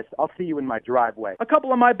 tough guys. I'll see you in my driveway. A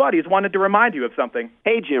couple of my buddies wanted to remind you of something.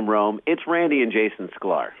 Hey, Jim Rome. It's Randy and Jason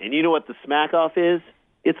Sklar. And you know what the smack-off is?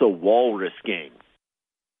 It's a walrus game.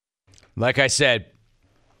 Like I said,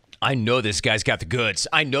 I know this guy's got the goods.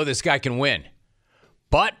 I know this guy can win.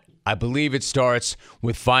 But I believe it starts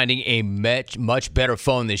with finding a much better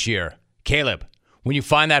phone this year. Caleb, when you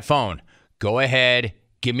find that phone, go ahead,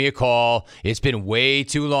 give me a call. It's been way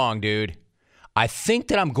too long, dude. I think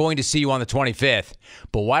that I'm going to see you on the 25th,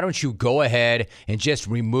 but why don't you go ahead and just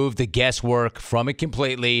remove the guesswork from it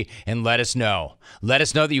completely and let us know. Let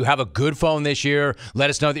us know that you have a good phone this year. Let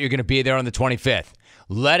us know that you're going to be there on the 25th.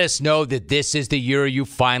 Let us know that this is the year you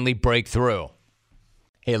finally break through.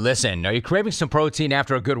 Hey, listen, are you craving some protein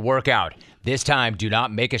after a good workout? This time, do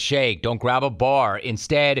not make a shake. Don't grab a bar.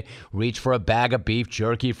 Instead, reach for a bag of beef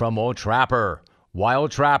jerky from Old Trapper. Why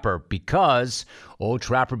Old Trapper? Because Old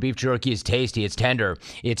Trapper beef jerky is tasty, it's tender,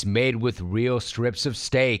 it's made with real strips of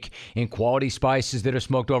steak and quality spices that are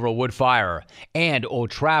smoked over a wood fire. And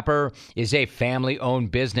Old Trapper is a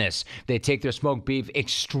family-owned business. They take their smoked beef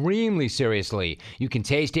extremely seriously. You can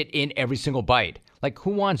taste it in every single bite. Like,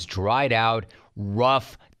 who wants dried out,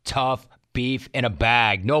 rough, tough beef in a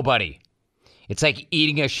bag? Nobody. It's like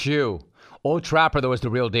eating a shoe. Old Trapper, though, is the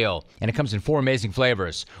real deal, and it comes in 4 amazing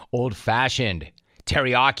flavors: old-fashioned,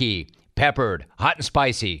 teriyaki, peppered, hot and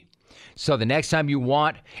spicy. So the next time you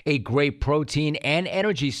want a great protein and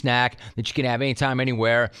energy snack that you can have anytime,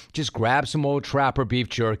 anywhere, just grab some Old Trapper beef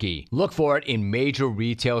jerky. Look for it in major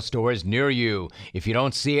retail stores near you. If you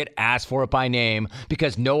don't see it, ask for it by name,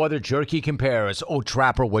 because no other jerky compares. Old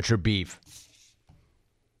Trapper, what's your beef?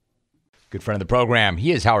 Good friend of the program,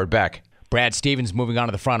 he is Howard Beck. Brad Stevens moving on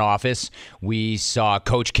to the front office. We saw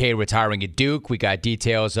Coach K retiring at Duke. We got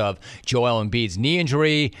details of Joel Embiid's knee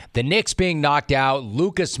injury, the Knicks being knocked out,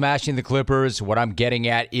 Luka smashing the Clippers. What I'm getting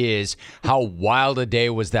at is how wild a day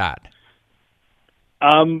was that?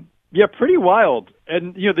 Yeah, pretty wild.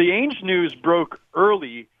 And, the Ainge news broke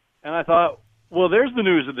early, and I thought, well, there's the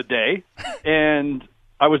news of the day. And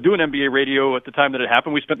I was doing NBA radio at the time that it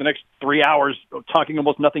happened. We spent the next 3 hours talking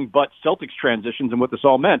almost nothing but Celtics transitions and what this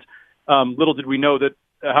all meant. Little did we know that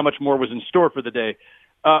how much more was in store for the day.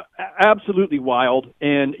 Absolutely wild.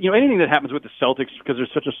 And, anything that happens with the Celtics, because they're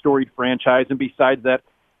such a storied franchise, and besides that,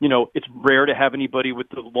 it's rare to have anybody with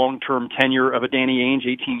the long-term tenure of a Danny Ainge,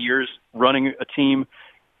 18 years running a team.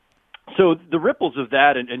 So the ripples of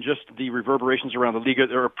that and just the reverberations around the league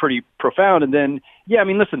are pretty profound. And then,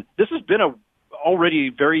 listen, this has been already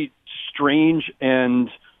very strange, and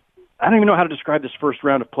I don't even know how to describe this first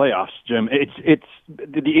round of playoffs, Jim. It's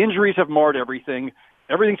the injuries have marred everything.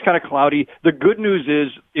 Everything's kind of cloudy. The good news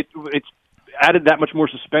is it's added that much more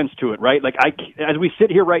suspense to it, right? Like as we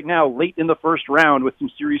sit here right now, late in the first round with some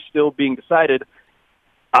series still being decided,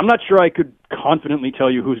 I'm not sure I could confidently tell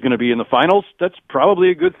you who's going to be in the finals. That's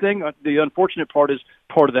probably a good thing. The unfortunate part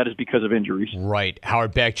of that is because of injuries. Right.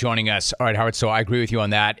 Howard Beck joining us. All right, Howard, so I agree with you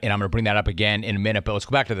on that, and I'm going to bring that up again in a minute, but let's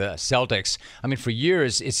go back to the Celtics. For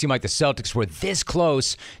years, it seemed like the Celtics were this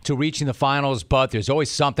close to reaching the finals, but there's always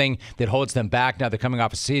something that holds them back. Now they're coming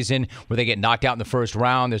off a season where they get knocked out in the first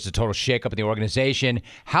round. There's a total shakeup in the organization.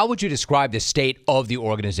 How would you describe the state of the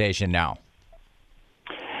organization now?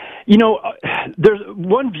 There's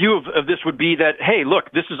one view of this would be that, hey,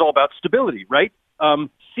 look, this is all about stability, right?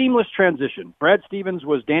 Seamless transition. Brad Stevens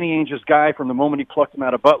was Danny Ainge's guy from the moment he plucked him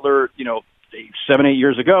out of Butler, 7-8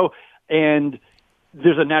 years ago. And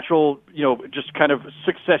there's a natural, just kind of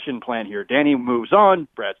succession plan here. Danny moves on.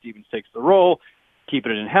 Brad Stevens takes the role,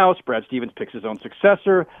 keeping it in-house. Brad Stevens picks his own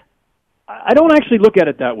successor. I don't actually look at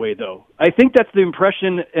it that way, though. I think that's the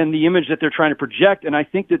impression and the image that they're trying to project, and I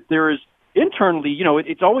think that there is internally,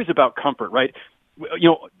 it's always about comfort, right?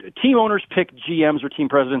 Team owners pick GMs or team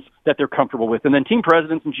presidents that they're comfortable with, and then team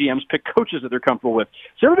presidents and GMs pick coaches that they're comfortable with.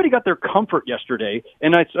 So everybody got their comfort yesterday,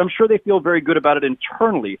 and I'm sure they feel very good about it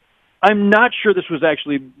internally. I'm not sure this was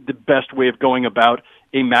actually the best way of going about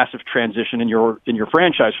a massive transition in your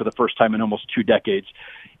franchise for the first time in almost 2 decades.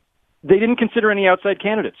 They didn't consider any outside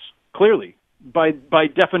candidates, clearly, by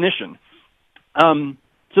definition. So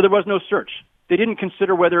there was no search. They didn't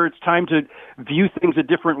consider whether it's time to view things a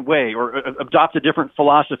different way or adopt a different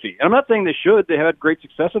philosophy. And I'm not saying they should. They had great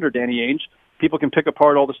success under Danny Ainge. People can pick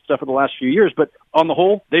apart all the stuff of the last few years, but on the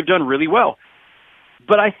whole, they've done really well.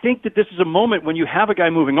 But I think that this is a moment when you have a guy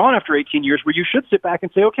moving on after 18 years where you should sit back and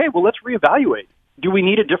say, okay, well, let's reevaluate. Do we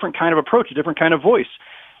need a different kind of approach, a different kind of voice?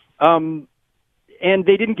 And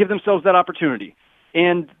they didn't give themselves that opportunity.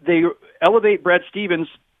 And they elevate Brad Stevens.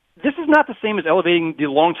 This is not the same as elevating the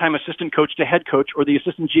longtime assistant coach to head coach or the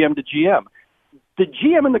assistant GM to GM. The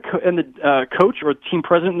GM and the coach, or team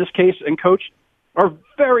president in this case, and coach are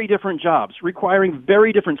very different jobs, requiring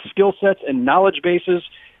very different skill sets and knowledge bases,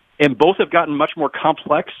 and both have gotten much more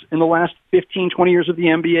complex in the last 15, 20 years of the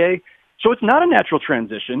NBA. So it's not a natural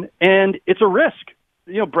transition, and it's a risk.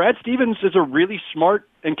 Brad Stevens is a really smart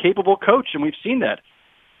and capable coach, and we've seen that.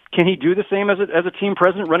 Can he do the same as a team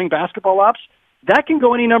president running basketball ops? That can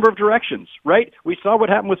go any number of directions, right? We saw what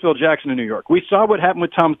happened with Phil Jackson in New York. We saw what happened with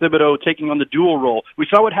Tom Thibodeau taking on the dual role. We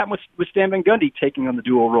saw what happened with Stan Van Gundy taking on the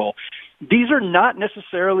dual role. These are not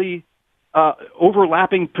necessarily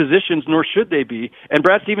overlapping positions, nor should they be. And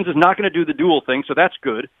Brad Stevens is not going to do the dual thing, so that's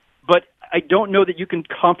good. But I don't know that you can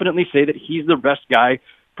confidently say that he's the best guy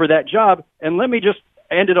for that job. And let me just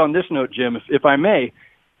end it on this note, Jim, if I may.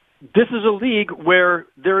 This is a league where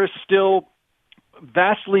there is still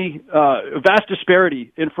vast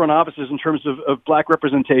disparity in front offices in terms of black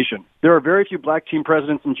representation. There are very few black team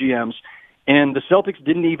presidents and GMs, and the Celtics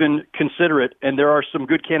didn't even consider it, and there are some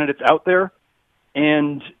good candidates out there,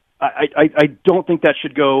 and I don't think that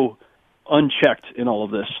should go unchecked in all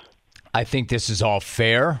of this. I think this is all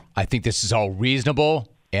fair. I think this is all reasonable.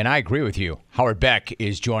 And I agree with you. Howard Beck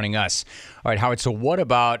is joining us. All right, Howard, so what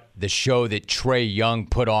about the show that Trae Young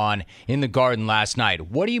put on in the Garden last night?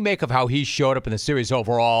 What do you make of how he showed up in the series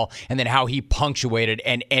overall and then how he punctuated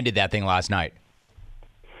and ended that thing last night?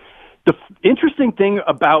 The interesting thing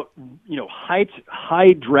about, high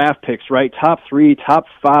draft picks, right? Top 3, top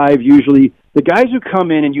 5 usually. The guys who come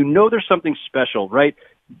in and there's something special, right?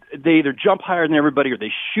 They either jump higher than everybody or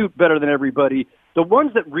they shoot better than everybody. The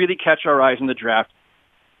ones that really catch our eyes in the draft,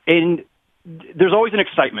 and there's always an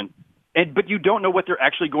excitement. But you don't know what they're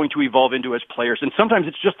actually going to evolve into as players. And sometimes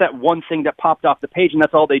it's just that one thing that popped off the page, and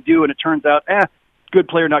that's all they do, and it turns out, good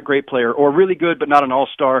player, not great player, or really good but not an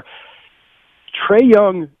all-star. Trae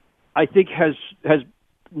Young, I think, has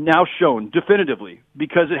now shown definitively,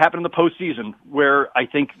 because it happened in the postseason, where I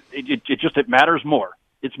think it matters more.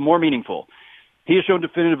 It's more meaningful. He has shown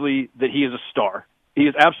definitively that he is a star. He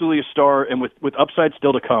is absolutely a star, and with upside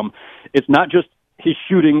still to come. It's not just his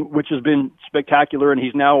shooting, which has been spectacular, and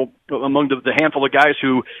he's now among the handful of guys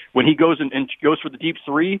who, when he goes and goes for the deep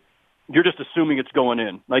three, you're just assuming it's going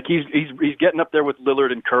in. Like he's getting up there with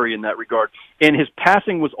Lillard and Curry in that regard. And his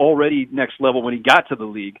passing was already next level when he got to the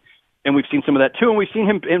league, and we've seen some of that too. And we've seen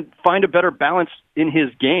him find a better balance in his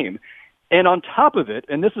game. And on top of it,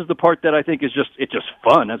 and this is the part that I think is just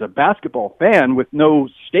fun as a basketball fan with no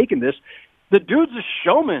stake in this, the dude's a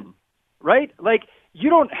showman, right? Like, you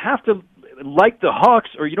don't have to like the Hawks,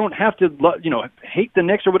 or you don't have to, hate the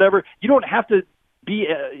Knicks or whatever. You don't have to be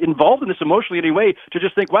involved in this emotionally in any way to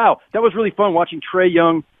just think, wow, that was really fun watching Trae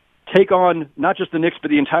Young take on not just the Knicks, but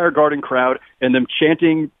the entire Garden crowd, and them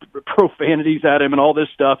chanting profanities at him and all this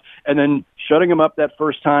stuff, and then shutting him up that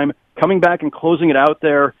first time, coming back and closing it out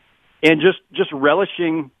there, and just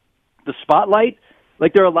relishing the spotlight.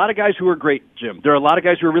 Like, there are a lot of guys who are great, Jim. There are a lot of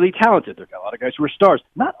guys who are really talented. There are a lot of guys who are stars.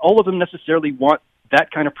 Not all of them necessarily want that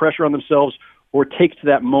kind of pressure on themselves or take to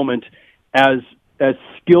that moment as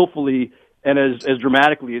skillfully and as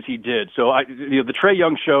dramatically as he did. So the Trae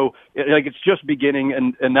Young show, it's just beginning,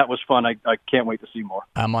 and that was fun. I can't wait to see more.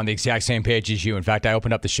 I'm on the exact same page as you. In fact, I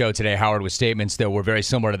opened up the show today, Howard, with statements that were very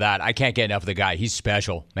similar to that. I can't get enough of the guy. He's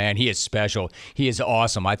special, man. He is special. He is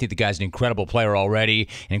awesome. I think the guy's an incredible player already,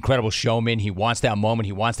 an incredible showman. He wants that moment.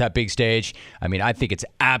 He wants that big stage. I mean, I think it's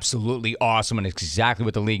absolutely awesome, and it's exactly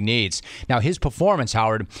what the league needs. Now, his performance,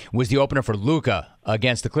 Howard, was the opener for Luka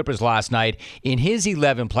against the Clippers last night. In his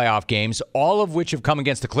 11 playoff games, all of which have come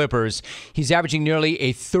against the Clippers, he's averaging nearly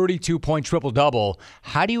a 32-point triple-double.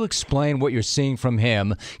 How do you explain what you're seeing from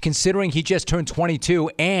him, considering he just turned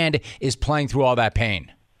 22 and is playing through all that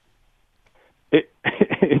pain?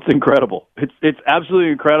 It's incredible. It's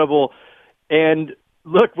absolutely incredible. And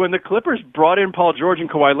look, when the Clippers brought in Paul George and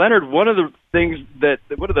Kawhi Leonard, one of the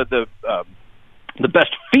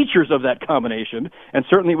best features of that combination, and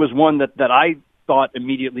certainly was one that I thought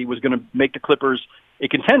immediately was going to make the Clippers a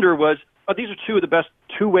contender, was these are two of the best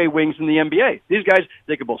two-way wings in the NBA. These guys,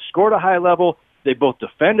 they can both score at a high level, they both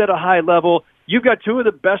defend at a high level. You've got two of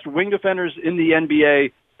the best wing defenders in the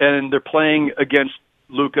NBA, and they're playing against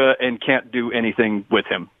Luka and can't do anything with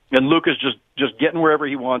him. And Luka's just getting wherever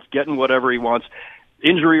he wants, getting whatever he wants,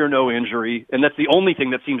 injury or no injury, and that's the only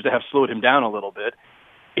thing that seems to have slowed him down a little bit.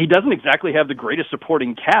 He doesn't exactly have the greatest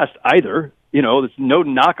supporting cast either. There's no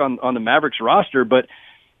knock on the Mavericks roster, but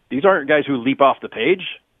these aren't guys who leap off the page.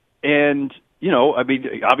 And,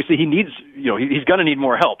 obviously he needs, he's going to need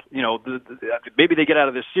more help. Maybe they get out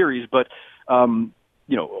of this series, but, for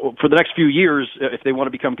the next few years, if they want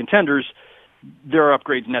to become contenders, there are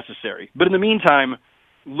upgrades necessary. But in the meantime,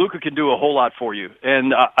 Luka can do a whole lot for you.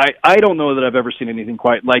 And I don't know that I've ever seen anything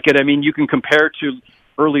quite like it. I mean, you can compare to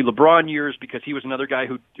early LeBron years, because he was another guy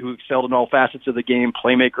who excelled in all facets of the game,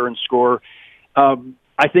 playmaker and scorer.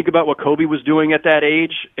 I think about what Kobe was doing at that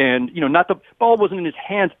age, and not the ball wasn't in his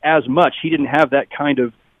hands as much. He didn't have that kind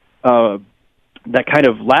of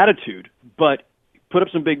latitude, but put up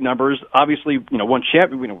some big numbers. Obviously, won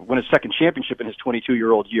his second championship in his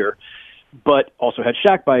 22-year-old year, but also had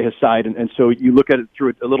Shaq by his side, and so you look at it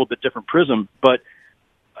through a little bit different prism. But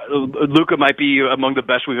Luka might be among the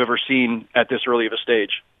best we've ever seen at this early of a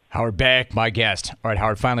stage. Howard Beck, my guest. All right,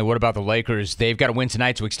 Howard, finally, what about the Lakers? They've got to win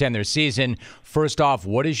tonight to extend their season. First off,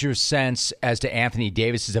 what is your sense as to Anthony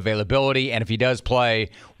Davis's availability? And if he does play,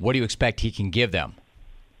 what do you expect he can give them?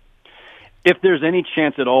 If there's any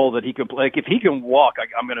chance at all that he can play, if he can walk,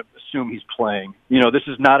 I'm going to assume he's playing. This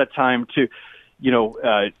is not a time to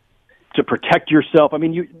protect yourself. I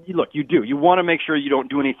mean, you want to make sure you don't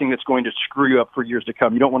do anything that's going to screw you up for years to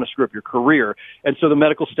come. You don't want to screw up your career. And so the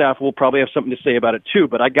medical staff will probably have something to say about it too.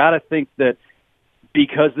 But I got to think that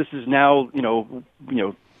because this is now, win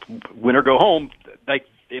or go home, like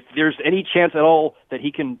if there's any chance at all that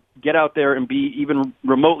he can get out there and be even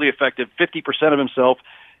remotely effective, 50% of himself,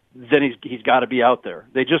 then he's got to be out there.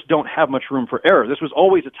 They just don't have much room for error. This was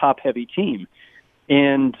always a top-heavy team.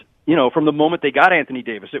 And from the moment they got Anthony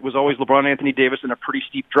Davis, it was always LeBron, Anthony Davis, and a pretty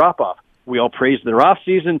steep drop-off. We all praised their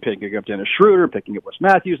offseason, picking up Dennis Schroeder, picking up Wes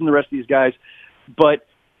Matthews, and the rest of these guys. But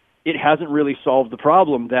it hasn't really solved the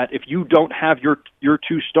problem that if you don't have your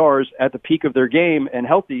two stars at the peak of their game and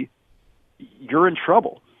healthy, you're in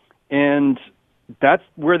trouble. And that's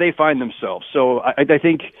where they find themselves. So I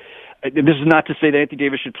think This is not to say that Anthony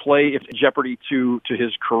Davis should play if jeopardy to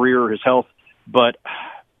his career or his health, but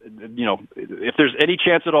if there's any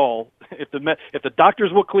chance at all, if the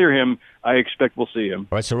doctors will clear him, I expect we'll see him.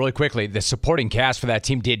 All right, so really quickly, the supporting cast for that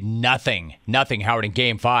team did nothing, Howard, in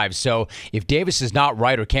Game 5. So if Davis is not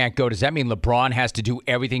right or can't go, does that mean LeBron has to do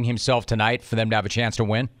everything himself tonight for them to have a chance to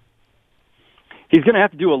win? He's going to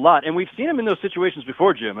have to do a lot, and we've seen him in those situations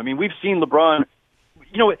before, Jim. I mean, we've seen LeBron.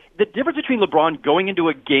 The difference between LeBron going into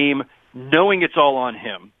a game knowing it's all on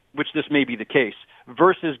him, which this may be the case,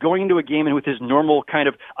 versus going into a game and with his normal kind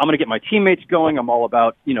of, I'm going to get my teammates going, I'm all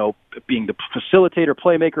about, being the facilitator,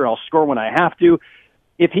 playmaker, I'll score when I have to.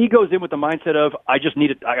 If he goes in with the mindset of, I just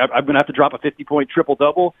need it, I'm going to have to drop a 50-point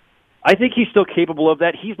triple-double, I think he's still capable of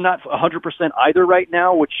that. He's not 100% either right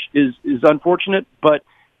now, which is unfortunate, but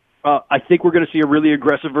I think we're going to see a really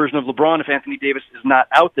aggressive version of LeBron if Anthony Davis is not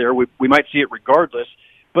out there. We might see it regardless.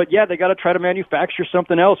 But, yeah, they got to try to manufacture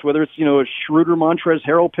something else, whether it's, a Schroeder, Montrezl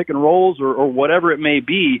Harrell pick and rolls or whatever it may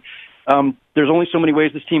be. There's only so many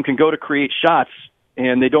ways this team can go to create shots,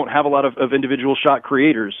 and they don't have a lot of individual shot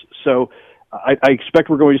creators. So I expect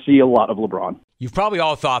we're going to see a lot of LeBron. You've probably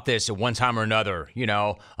all thought this at one time or another.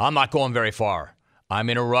 I'm not going very far. I'm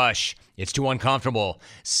in a rush. It's too uncomfortable.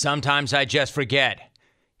 Sometimes I just forget.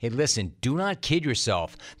 Hey, listen, do not kid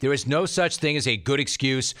yourself. There is no such thing as a good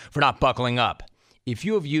excuse for not buckling up. If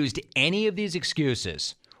you have used any of these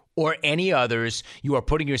excuses or any others, you are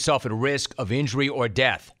putting yourself at risk of injury or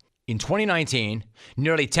death. In 2019,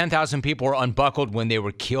 nearly 10,000 people were unbuckled when they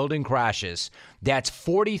were killed in crashes. That's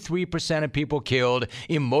 43% of people killed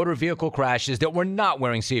in motor vehicle crashes that were not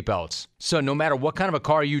wearing seatbelts. So no matter what kind of a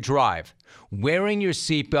car you drive, wearing your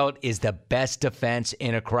seatbelt is the best defense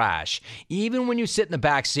in a crash. Even when you sit in the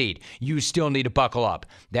back seat, you still need to buckle up.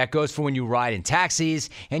 That goes for when you ride in taxis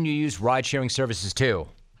and you use ride-sharing services too.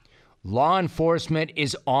 Law enforcement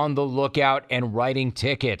is on the lookout and writing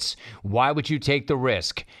tickets. Why would you take the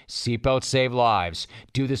risk? Seatbelts save lives.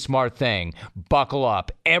 Do the smart thing. Buckle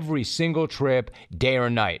up every single trip, day or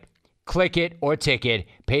night. Click it or ticket,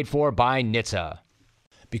 paid for by NHTSA.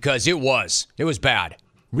 Because it was bad.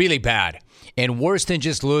 Really bad. And worse than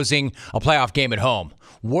just losing a playoff game at home.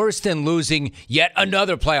 Worse than losing yet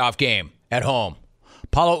another playoff game at home.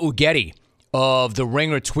 Paulo Uggetti of The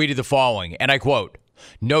Ringer tweeted the following, and I quote,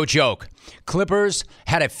 "No joke. Clippers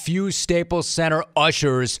had a few Staples Center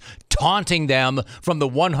ushers taunting them from the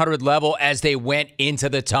 100 level as they went into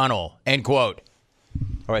the tunnel." End quote.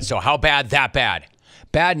 All right, so how bad? That bad.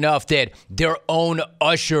 Bad enough that their own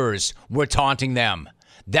ushers were taunting them.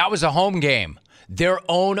 That was a home game. Their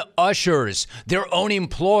own ushers, their own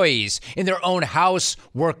employees in their own house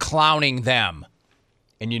were clowning them.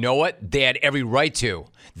 And you know what? They had every right to.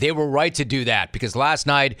 They were right to do that because last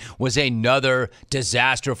night was another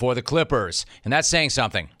disaster for the Clippers. And that's saying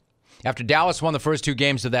something. After Dallas won the first two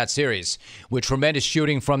games of that series with tremendous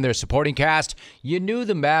shooting from their supporting cast, you knew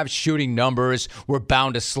the Mavs shooting numbers were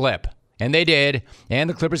bound to slip. And they did. And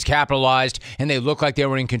the Clippers capitalized, and they looked like they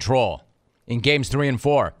were in control. In games 3 and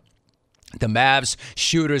 4, the Mavs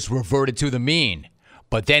shooters reverted to the mean.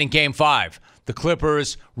 But then in Game 5, the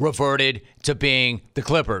Clippers reverted to being the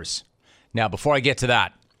Clippers. Now, before I get to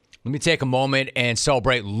that, let me take a moment and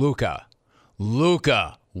celebrate Luka.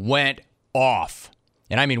 Luka went off.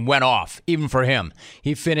 And I mean went off, even for him.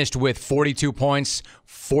 He finished with 42 points,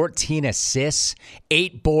 14 assists,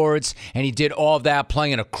 8 boards, and he did all of that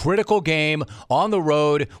playing in a critical game on the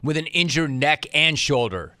road with an injured neck and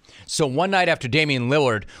shoulder. So one night after Damian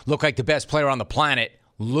Lillard looked like the best player on the planet,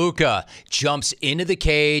 Luka jumps into the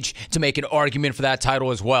cage to make an argument for that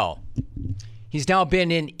title as well. He's now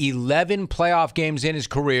been in 11 playoff games in his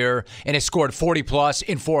career and has scored 40-plus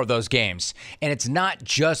in 4 of those games. And it's not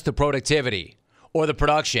just the productivity or the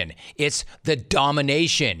production. It's the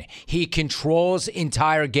domination. He controls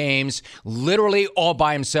entire games literally all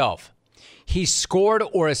by himself. He scored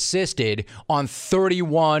or assisted on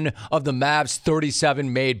 31 of the Mavs'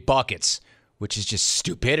 37 made buckets, which is just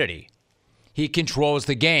stupidity. He controls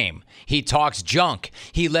the game. He talks junk.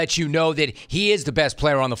 He lets you know that he is the best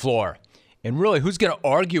player on the floor. And really, who's going to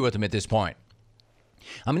argue with him at this point?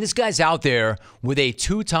 I mean, this guy's out there with a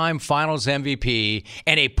 2-time Finals MVP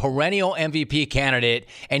and a perennial MVP candidate,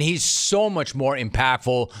 and he's so much more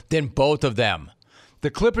impactful than both of them. The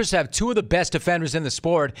Clippers have 2 of the best defenders in the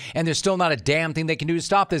sport, and there's still not a damn thing they can do to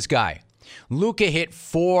stop this guy. Luka hit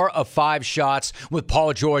 4 of 5 shots with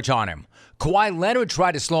Paul George on him. Kawhi Leonard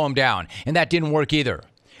tried to slow him down, and that didn't work either.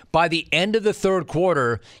 By the end of the third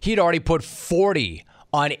quarter, he'd already put 40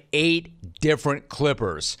 on 8 different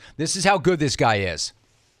Clippers. This is how good this guy is.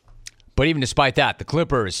 But even despite that, the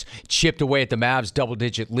Clippers chipped away at the Mavs'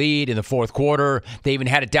 double-digit lead in the fourth quarter. They even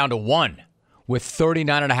had it down to 1 with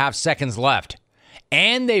 39.5 seconds left.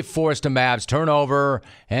 And they forced a Mavs turnover,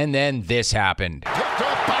 and then this happened. Picked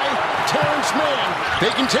up by Terrence Mann. They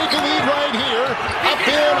can take a lead right here. Up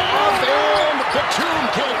and off, and Batum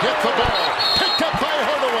can't get the ball. Picked up by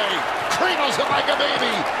Hardaway. Cradles it like a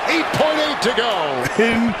baby. 8.8 to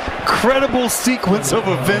go. Incredible sequence of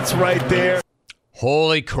events right there.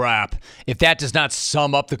 Holy crap. If that does not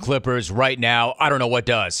sum up the Clippers right now, I don't know what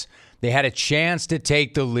does. They had a chance to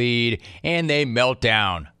take the lead, and they melt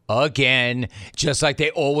down again, just like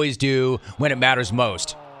they always do when it matters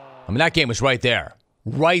most. I mean, that game was right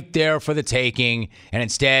there for the taking, and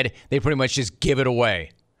instead, they pretty much just give it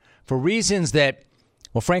away. For reasons that,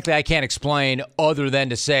 well, frankly, I can't explain other than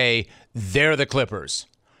to say they're the Clippers.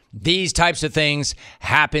 These types of things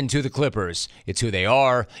happen to the Clippers. It's who they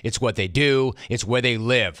are. It's what they do. It's where they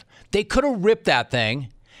live. They could have ripped that thing,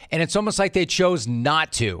 and it's almost like they chose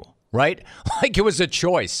not to, right? Like it was a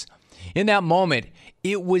choice. In that moment,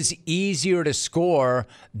 it was easier to score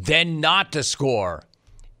than not to score.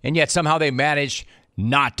 And yet somehow they managed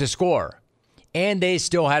not to score. And they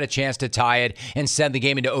still had a chance to tie it and send the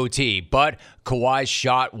game into OT. But Kawhi's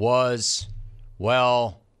shot was,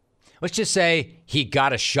 well, let's just say he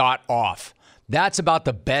got a shot off. That's about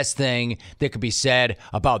the best thing that could be said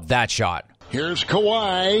about that shot. Here's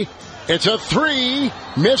Kawhi. It's a 3.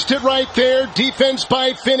 Missed it right there. Defense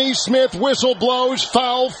by Finney-Smith. Whistle blows.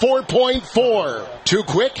 Foul 4.4. Too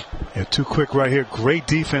quick? Yeah, too quick right here. Great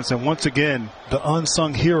defense. And once again, the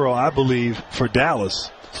unsung hero, I believe, for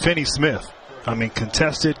Dallas, Finney-Smith. I mean,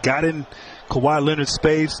 contested, got in Kawhi Leonard's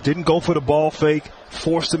space, didn't go for the ball fake,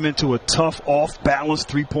 forced him into a tough, off-balance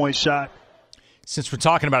three-point shot. Since we're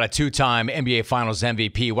talking about a two-time NBA Finals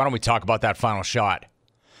MVP, why don't we talk about that final shot?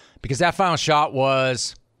 Because that final shot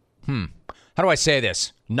was, how do I say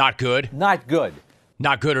this? Not good. Not good.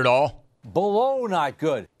 Not good at all. Below not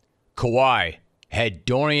good. Kawhi had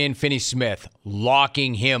Dorian Finney-Smith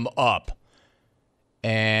locking him up.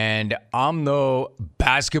 And I'm no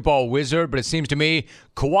basketball wizard, but it seems to me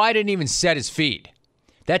Kawhi didn't even set his feet.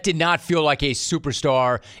 That did not feel like a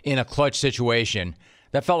superstar in a clutch situation.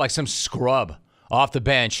 That felt like some scrub off the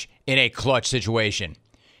bench in a clutch situation.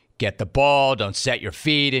 Get the ball, don't set your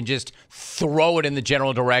feet, and just throw it in the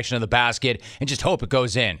general direction of the basket and just hope it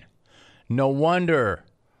goes in. No wonder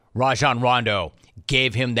Rajon Rondo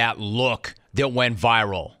gave him that look that went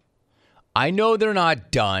viral. I know they're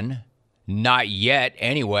not done. Not yet,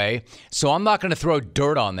 anyway. So I'm not going to throw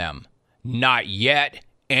dirt on them. Not yet,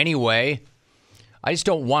 anyway. I just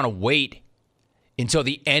don't want to wait until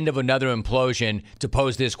the end of another implosion to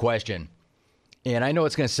pose this question. And I know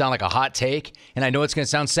it's going to sound like a hot take, and I know it's going to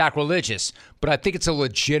sound sacrilegious, but I think it's a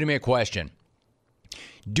legitimate question.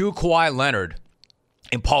 Do Kawhi Leonard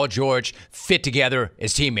and Paul George fit together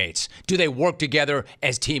as teammates? Do they work together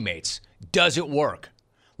as teammates? Does it work?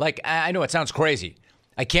 Like, I know it sounds crazy.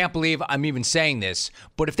 I can't believe I'm even saying this,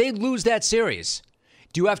 but if they lose that series,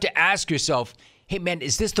 do you have to ask yourself, hey, man,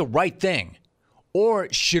 is this the right thing?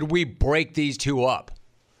 Or should we break these two up?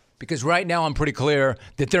 Because right now I'm pretty clear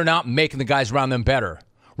that they're not making the guys around them better.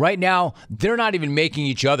 Right now, they're not even making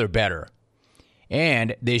each other better.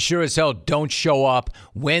 And they sure as hell don't show up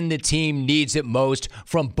when the team needs it most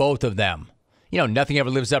from both of them. You know, nothing ever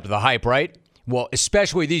lives up to the hype, right? Well,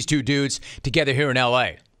 especially these two dudes together here in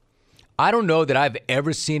L.A. I don't know that I've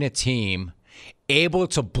ever seen a team able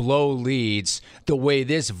to blow leads the way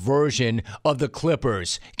this version of the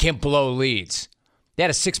Clippers can blow leads. They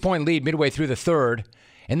had a 6-point lead midway through the third,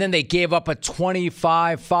 and then they gave up a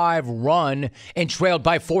 25-5 run and trailed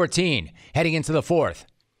by 14 heading into the fourth.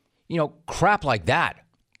 You know, crap like that.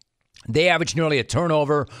 They averaged nearly a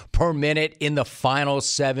turnover per minute in the final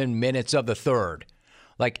 7 minutes of the third.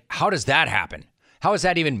 Like, how does that happen? How is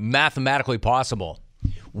that even mathematically possible?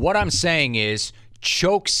 What I'm saying is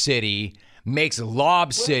Choke City makes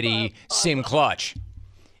Lob City seem clutch.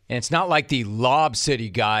 And it's not like the Lob City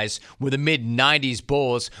guys were the mid-90s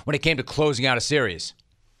Bulls when it came to closing out a series.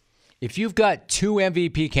 If you've got two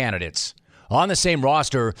MVP candidates on the same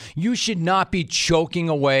roster, you should not be choking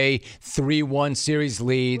away 3-1 series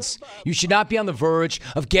leads. You should not be on the verge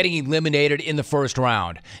of getting eliminated in the first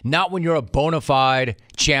round. Not when you're a bona fide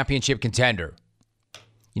championship contender.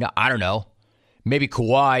 You know, I don't know. Maybe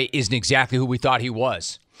Kawhi isn't exactly who we thought he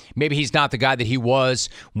was. Maybe he's not the guy that he was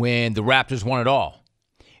when the Raptors won it all.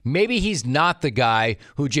 Maybe he's not the guy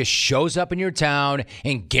who just shows up in your town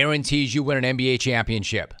and guarantees you win an NBA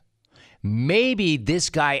championship. Maybe this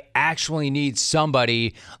guy actually needs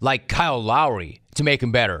somebody like Kyle Lowry to make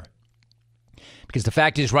him better. Because the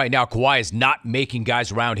fact is right now, Kawhi is not making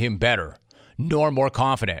guys around him better, nor more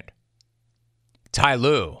confident. Ty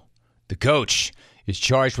Lue, the coach, is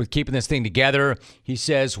charged with keeping this thing together. He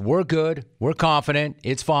says, we're good, we're confident,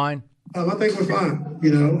 it's fine. I think we're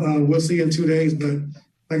fine. We'll see in 2 days, but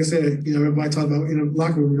like I said, everybody talks about in the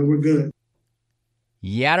locker room, we're good.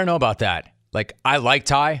 Yeah, I don't know about that. Like, I like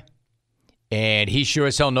Ty, and he sure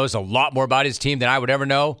as hell knows a lot more about his team than I would ever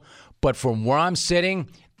know. But from where I'm sitting,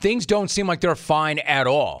 things don't seem like they're fine at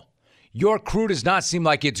all. Your crew does not seem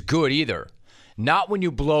like it's good either. Not when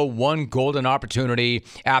you blow one golden opportunity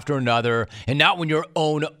after another, and not when your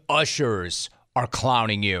own ushers are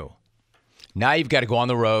clowning you. Now you've got to go on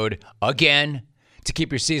the road again to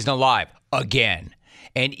keep your season alive again.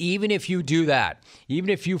 And even if you do that, even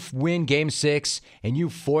if you win Game 6 and you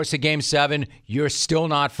force a Game 7, you're still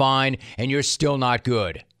not fine and you're still not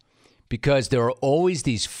good. Because there are always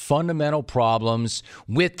these fundamental problems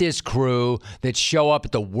with this crew that show up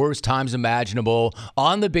at the worst times imaginable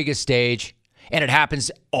on the biggest stage, and it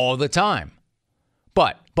happens all the time.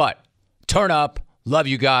 But, turn up, love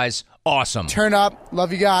you guys, awesome. Turn up,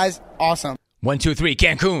 love you guys, awesome. 1, 2, 3,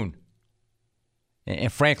 Cancun.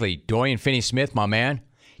 And frankly, Dorian Finney-Smith, my man,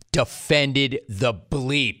 defended the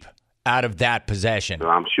bleep out of that possession.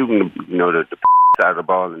 I'm shooting, the side of the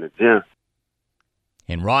ball in the gym.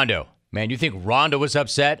 And Rondo, man, you think Rondo was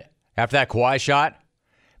upset after that Kawhi shot?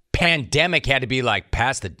 Pandemic had to be like,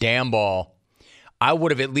 pass the damn ball. I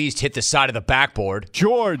would have at least hit the side of the backboard.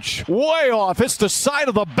 George, way off. It's the side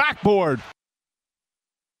of the backboard.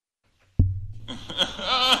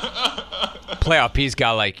 Playoff P's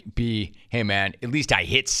got to be, hey man, at least I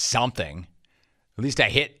hit something. At least I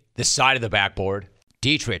hit the side of the backboard.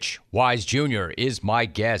 Dietrich Wise Jr. is my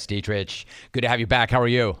guest. Dietrich, good to have you back. How are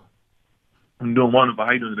you? I'm doing wonderful.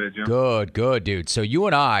 How you doing today, Jim? Good, dude. So you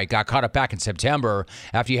and I got caught up back in September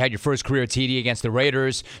after you had your first career TD against the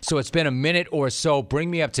Raiders. So it's been a minute or so.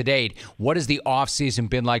 Bring me up to date. What has the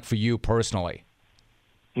offseason been like for you personally?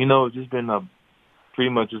 It's just been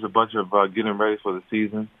pretty much just a bunch of getting ready for the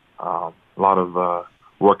season. A lot of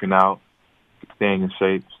working out, staying in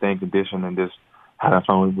shape, staying conditioned, and just having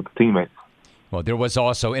fun with the teammates. Well, there was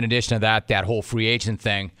also, in addition to that whole free agent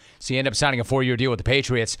thing. So you end up signing a 4-year deal with the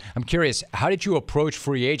Patriots. I'm curious, how did you approach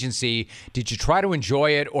free agency? Did you try to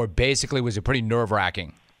enjoy it, or basically was it pretty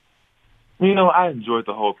nerve-wracking? I enjoyed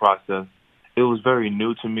the whole process. It was very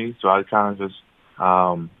new to me, so I kind of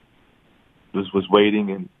just was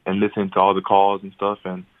waiting and listening to all the calls and stuff.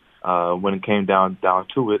 And when it came down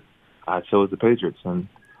to it, I chose the Patriots, and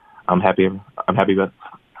I'm happy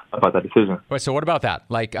about that decision. Right, so what about that?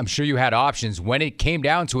 I'm sure you had options. When it came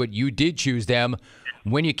down to it, you did choose them.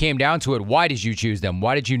 When you came down to it, why did you choose them?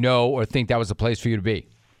 Why did you know or think that was the place for you to be?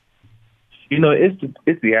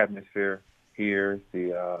 It's the atmosphere here,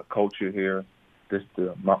 the culture here, just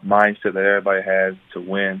the mindset that everybody has to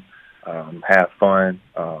win, have fun,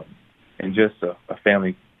 and just a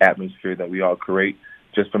family atmosphere that we all create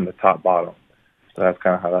just from the top bottom. So that's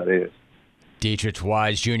kind of how that is. Dietrich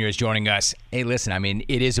Wise Jr. is joining us. Hey, listen,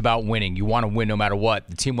 it is about winning. You want to win no matter what.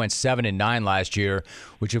 The team went 7-9 last year,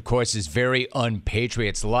 which, of course, is very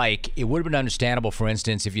un-Patriots-like. It would have been understandable, for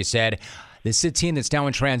instance, if you said, this is a team that's now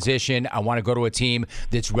in transition. I want to go to a team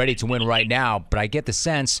that's ready to win right now. But I get the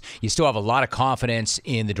sense you still have a lot of confidence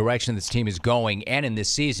in the direction this team is going and in this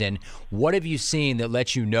season. What have you seen that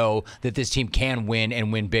lets you know that this team can win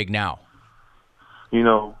and win big now?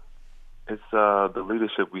 It's the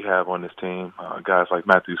leadership we have on this team. Guys like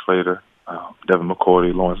Matthew Slater, Devin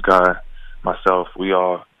McCourty, Lawrence Guy, myself. We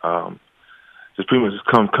all just pretty much just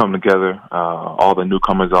come together. All the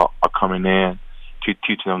newcomers are coming in,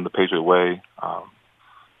 teaching them the Patriot way.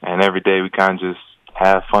 And every day we kind of just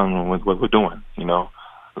have fun with what we're doing,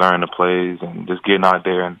 learning the plays and just getting out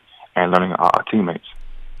there and learning our teammates.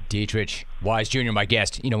 Dietrich Wise Jr., my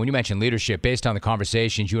guest. When you mention leadership, based on the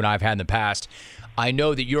conversations you and I have had in the past, I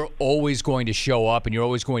know that you're always going to show up and you're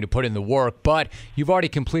always going to put in the work, but you've already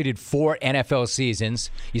completed 4 NFL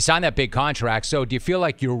seasons. You signed that big contract, so do you feel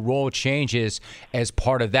like your role changes as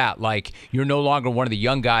part of that? Like, you're no longer one of the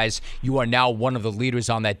young guys. You are now one of the leaders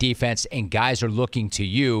on that defense, and guys are looking to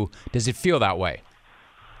you. Does it feel that way?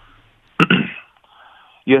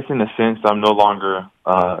 Yes, in a sense, I'm no longer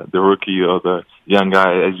the rookie or the young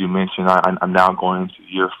guy. As you mentioned, I'm now going into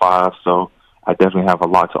year 5, so I definitely have a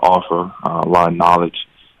lot to offer, a lot of knowledge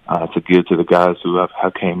to give to the guys who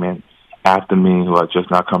have came in after me, who are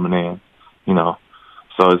just not coming in,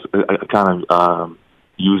 So I kind of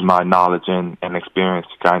use my knowledge and experience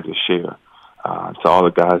to kind of share to all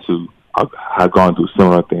the guys who have gone through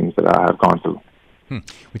similar things that I have gone through.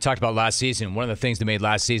 We talked about last season. One of the things that made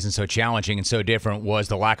last season so challenging and so different was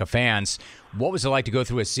the lack of fans. What was it like to go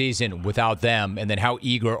through a season without them, and then how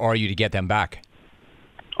eager are you to get them back?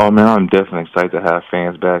 Oh, man, I'm definitely excited to have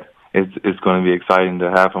fans back. It's going to be exciting to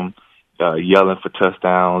have them yelling for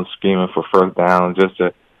touchdowns, screaming for first downs, just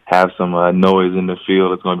to have some noise in the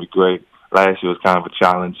field. It's going to be great. Last year was kind of a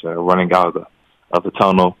challenge, running out of the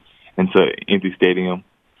tunnel into an empty stadium.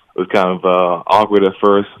 It was kind of awkward at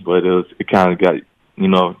first, but it kind of got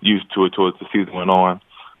used to it towards the season went on.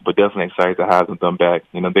 But definitely excited to have them back.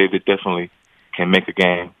 They definitely can make a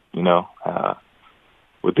game.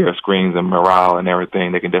 With their screens and morale and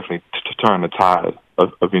everything, they can definitely turn the tide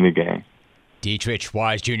of any game. Dietrich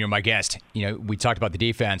Wise Jr., my guest. We talked about the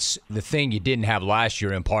defense. The thing you didn't have last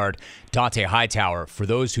year, in part, Dont'a Hightower. For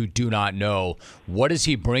those who do not know, what does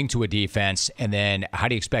he bring to a defense, and then how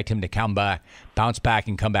do you expect him to bounce back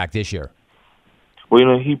and come back this year?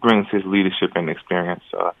 Well, he brings his leadership and experience.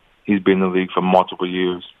 He's been in the league for multiple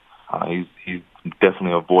years. He's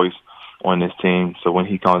definitely a voice on this team. So when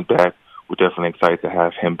he comes back, we're definitely excited to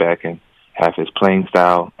have him back and have his playing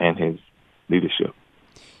style and his leadership.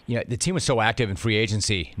 The team was so active in free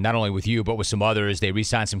agency, not only with you, but with some others. They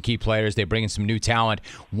re-signed some key players. They bring in some new talent.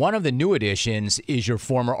 One of the new additions is your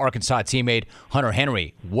former Arkansas teammate, Hunter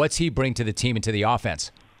Henry. What's he bring to the team and to the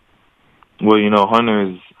offense? Well,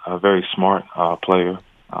 Hunter is a very smart player,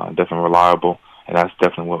 definitely reliable, and that's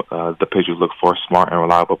definitely what the Patriots look for, smart and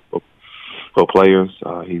reliable players.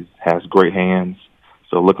 He has great hands,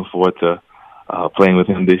 so looking forward to playing with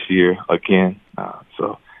him this year again.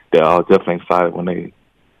 So they're definitely excited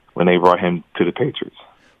when they brought him to the Patriots.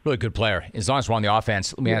 Really good player. As long as we're on the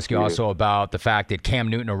offense, let me ask you also about the fact that Cam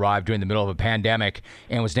Newton arrived during the middle of a pandemic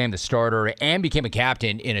and was named the starter and became a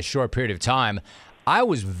captain in a short period of time. I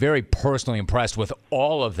was very personally impressed with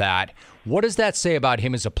all of that. What does that say about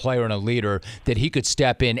him as a player and a leader, that he could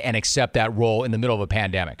step in and accept that role in the middle of a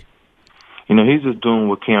pandemic? He's just doing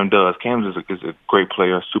what Cam does. Cam is a great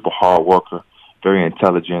player, super hard worker, very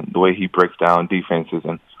intelligent. The way he breaks down defenses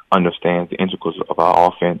and understands the integrals of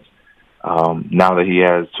our offense. Now that he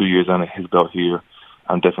has 2 years under his belt here,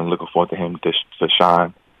 I'm definitely looking forward to him to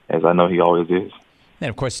shine, as I know he always is. And,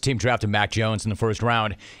 of course, the team drafted Mac Jones in the first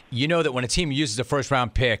round. You know that when a team uses a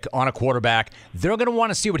first-round pick on a quarterback, they're going to want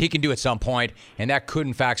to see what he can do at some point, and that could,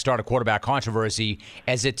 in fact, start a quarterback controversy.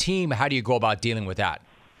 As a team, how do you go about dealing with that?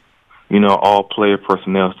 All player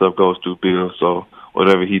personnel stuff goes through Bill, so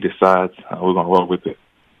whatever he decides, we're going to roll with it.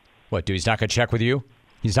 What, dude, he's not going to check with you?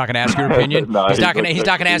 He's not going to ask your opinion? No, he's not going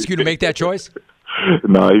to ask you to make that choice?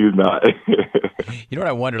 No, he's not. You know what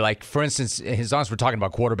I wonder? Like, for instance, as long as we're talking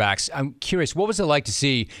about quarterbacks, I'm curious, what was it like to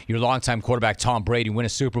see your longtime quarterback, Tom Brady, win a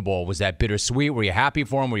Super Bowl? Was that bittersweet? Were you happy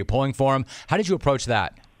for him? Were you pulling for him? How did you approach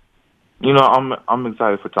that? I'm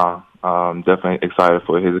excited for Tom. Definitely excited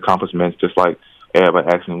for his accomplishments, just like everybody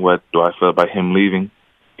asking what do I feel about him leaving.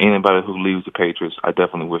 Anybody who leaves the Patriots, I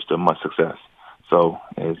definitely wish them much success. So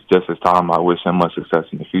it's just his time. I wish him much success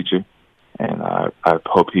in the future, and I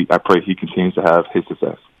pray he continues to have his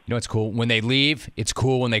success. You know what's cool? When they leave, it's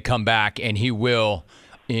cool when they come back, and he will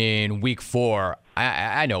in week 4.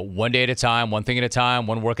 I know, one day at a time, one thing at a time,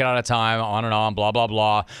 one workout at a time, on and on, blah, blah,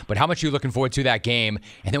 blah. But how much are you looking forward to that game?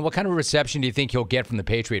 And then what kind of reception do you think he'll get from the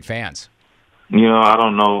Patriot fans? I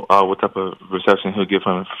don't know what type of reception he'll get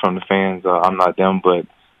from the fans. I'm not them, but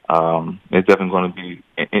it's definitely going to be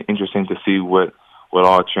interesting to see what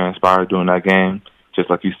all transpired during that game. Just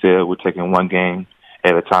like you said, we're taking one game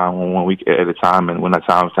at a time, 1 week at a time, and when that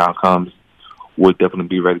time comes, we'll definitely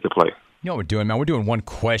be ready to play. You know what we're doing, man? We're doing one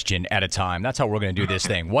question at a time. That's how we're going to do this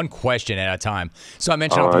thing. One question at a time. So I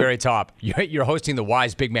mentioned at the very top, you're hosting the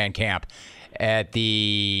Wise Big Man Camp at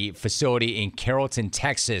the facility in Carrollton,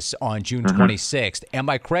 Texas on June 26th. Am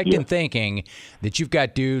I correct in thinking that you've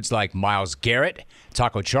got dudes like Myles Garrett,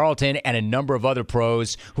 Taco Charlton, and a number of other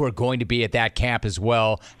pros who are going to be at that camp as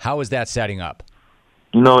well? How is that setting up?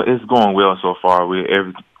 It's going well so far. We're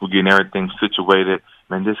getting everything situated.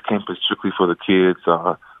 Man, this camp is strictly for the kids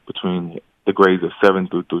between the grades of 7th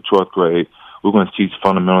through 12th grade. We're going to teach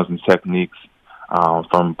fundamentals and techniques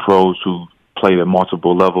from pros who played at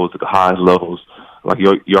multiple levels, at the highest levels. Like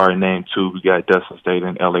you already named 2. We got Dustin State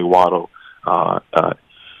and L.A. Waddle,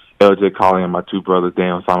 L.J. Collier, and my 2 brothers,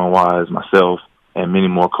 Daniel Simon Wise, myself, and many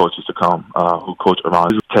more coaches to come who coach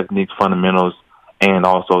around techniques, fundamentals, and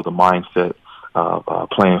also the mindset of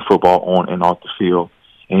playing football on and off the field.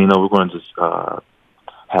 And, we're going to just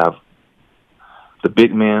have the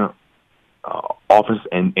big man offense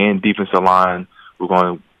and defensive line. We're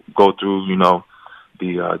going to go through,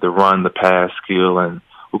 the run, the pass skill, and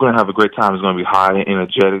we're going to have a great time. It's going to be high and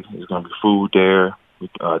energetic. There's going to be food there,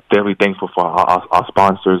 Definitely thankful for our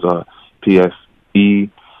sponsors, PFE,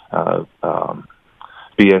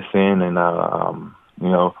 BSN, and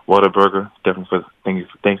Whataburger. Definitely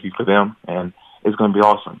thank you for them, and it's going to be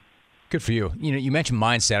awesome. Good for you. You know, you mentioned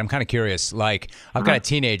mindset. I'm kind of curious. Like, I've got a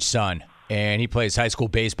teenage son, and he plays high school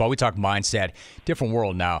baseball. We talk mindset. Different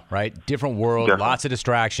world now, right? Different world, Definitely. Lots of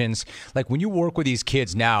distractions. Like, when you work with these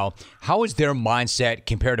kids now, how is their mindset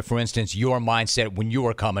compared to, for instance, your mindset when you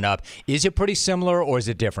were coming up? Is it pretty similar, or is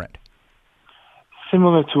it different?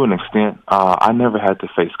 Similar to an extent. I never had to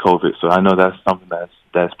face COVID, so I know that's something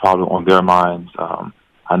that's probably on their minds.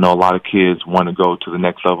 I know a lot of kids want to go to the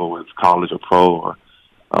next level, whether it's college or pro or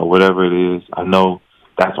whatever it is. I know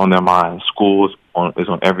that's on their mind. School is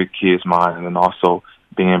on every kid's mind, and then also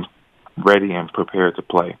being ready and prepared to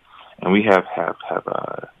play. And we have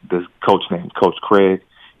this coach named Coach Craig.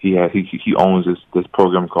 He owns this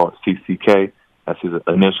program called CCK. That's his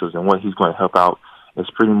initials, and what he's going to help out is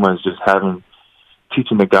pretty much just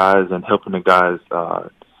teaching the guys and helping the guys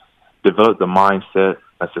develop the mindset,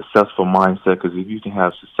 a successful mindset. Because if you can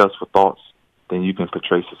have successful thoughts, then you can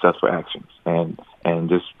portray successful actions, and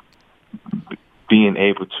just being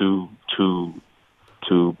able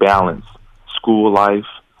to balance school life,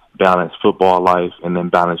 balance football life, and then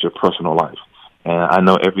balance your personal life. And I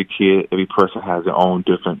know every person has their own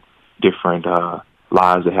different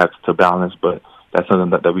lives they have to balance, but that's something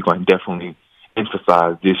that we're going to definitely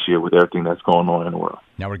emphasize this year with everything that's going on in the world.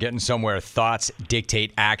 Now we're getting somewhere. Thoughts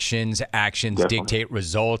dictate actions. Actions Definitely. dictate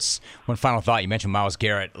results. One final thought. You mentioned Myles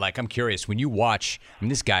Garrett. Like, I'm curious, when you watch,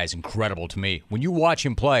 this guy is incredible to me. When you watch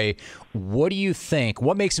him play, what do you think?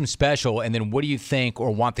 What makes him special? And then what do you think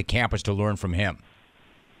or want the campus to learn from him?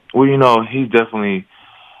 Well, he's definitely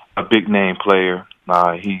a big-name player.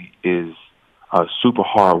 He is a super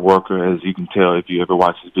hard worker, as you can tell if you ever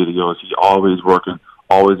watch his videos. He's always working,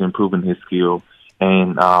 always improving his skill,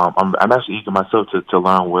 and I'm actually eager myself to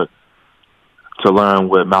learn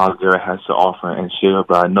what Myles Garrett has to offer and share.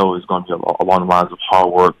 But I know it's going to be along the lines of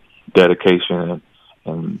hard work, dedication,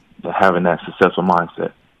 and having that successful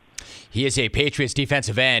mindset. He is a Patriots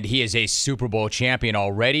defensive end. He is a Super Bowl champion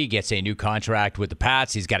already. Gets a new contract with the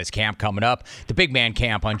Pats. He's got his camp coming up, the Big Man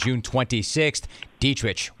Camp on June 26th.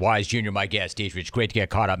 Dietrich Wise Jr., my guest. Dietrich, great to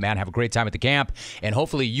get caught up, man. Have a great time at the camp, and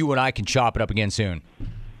hopefully you and I can chop it up again soon.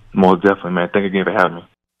 Most definitely, man. Thank you again for having me.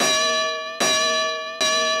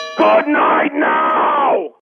 Good night now.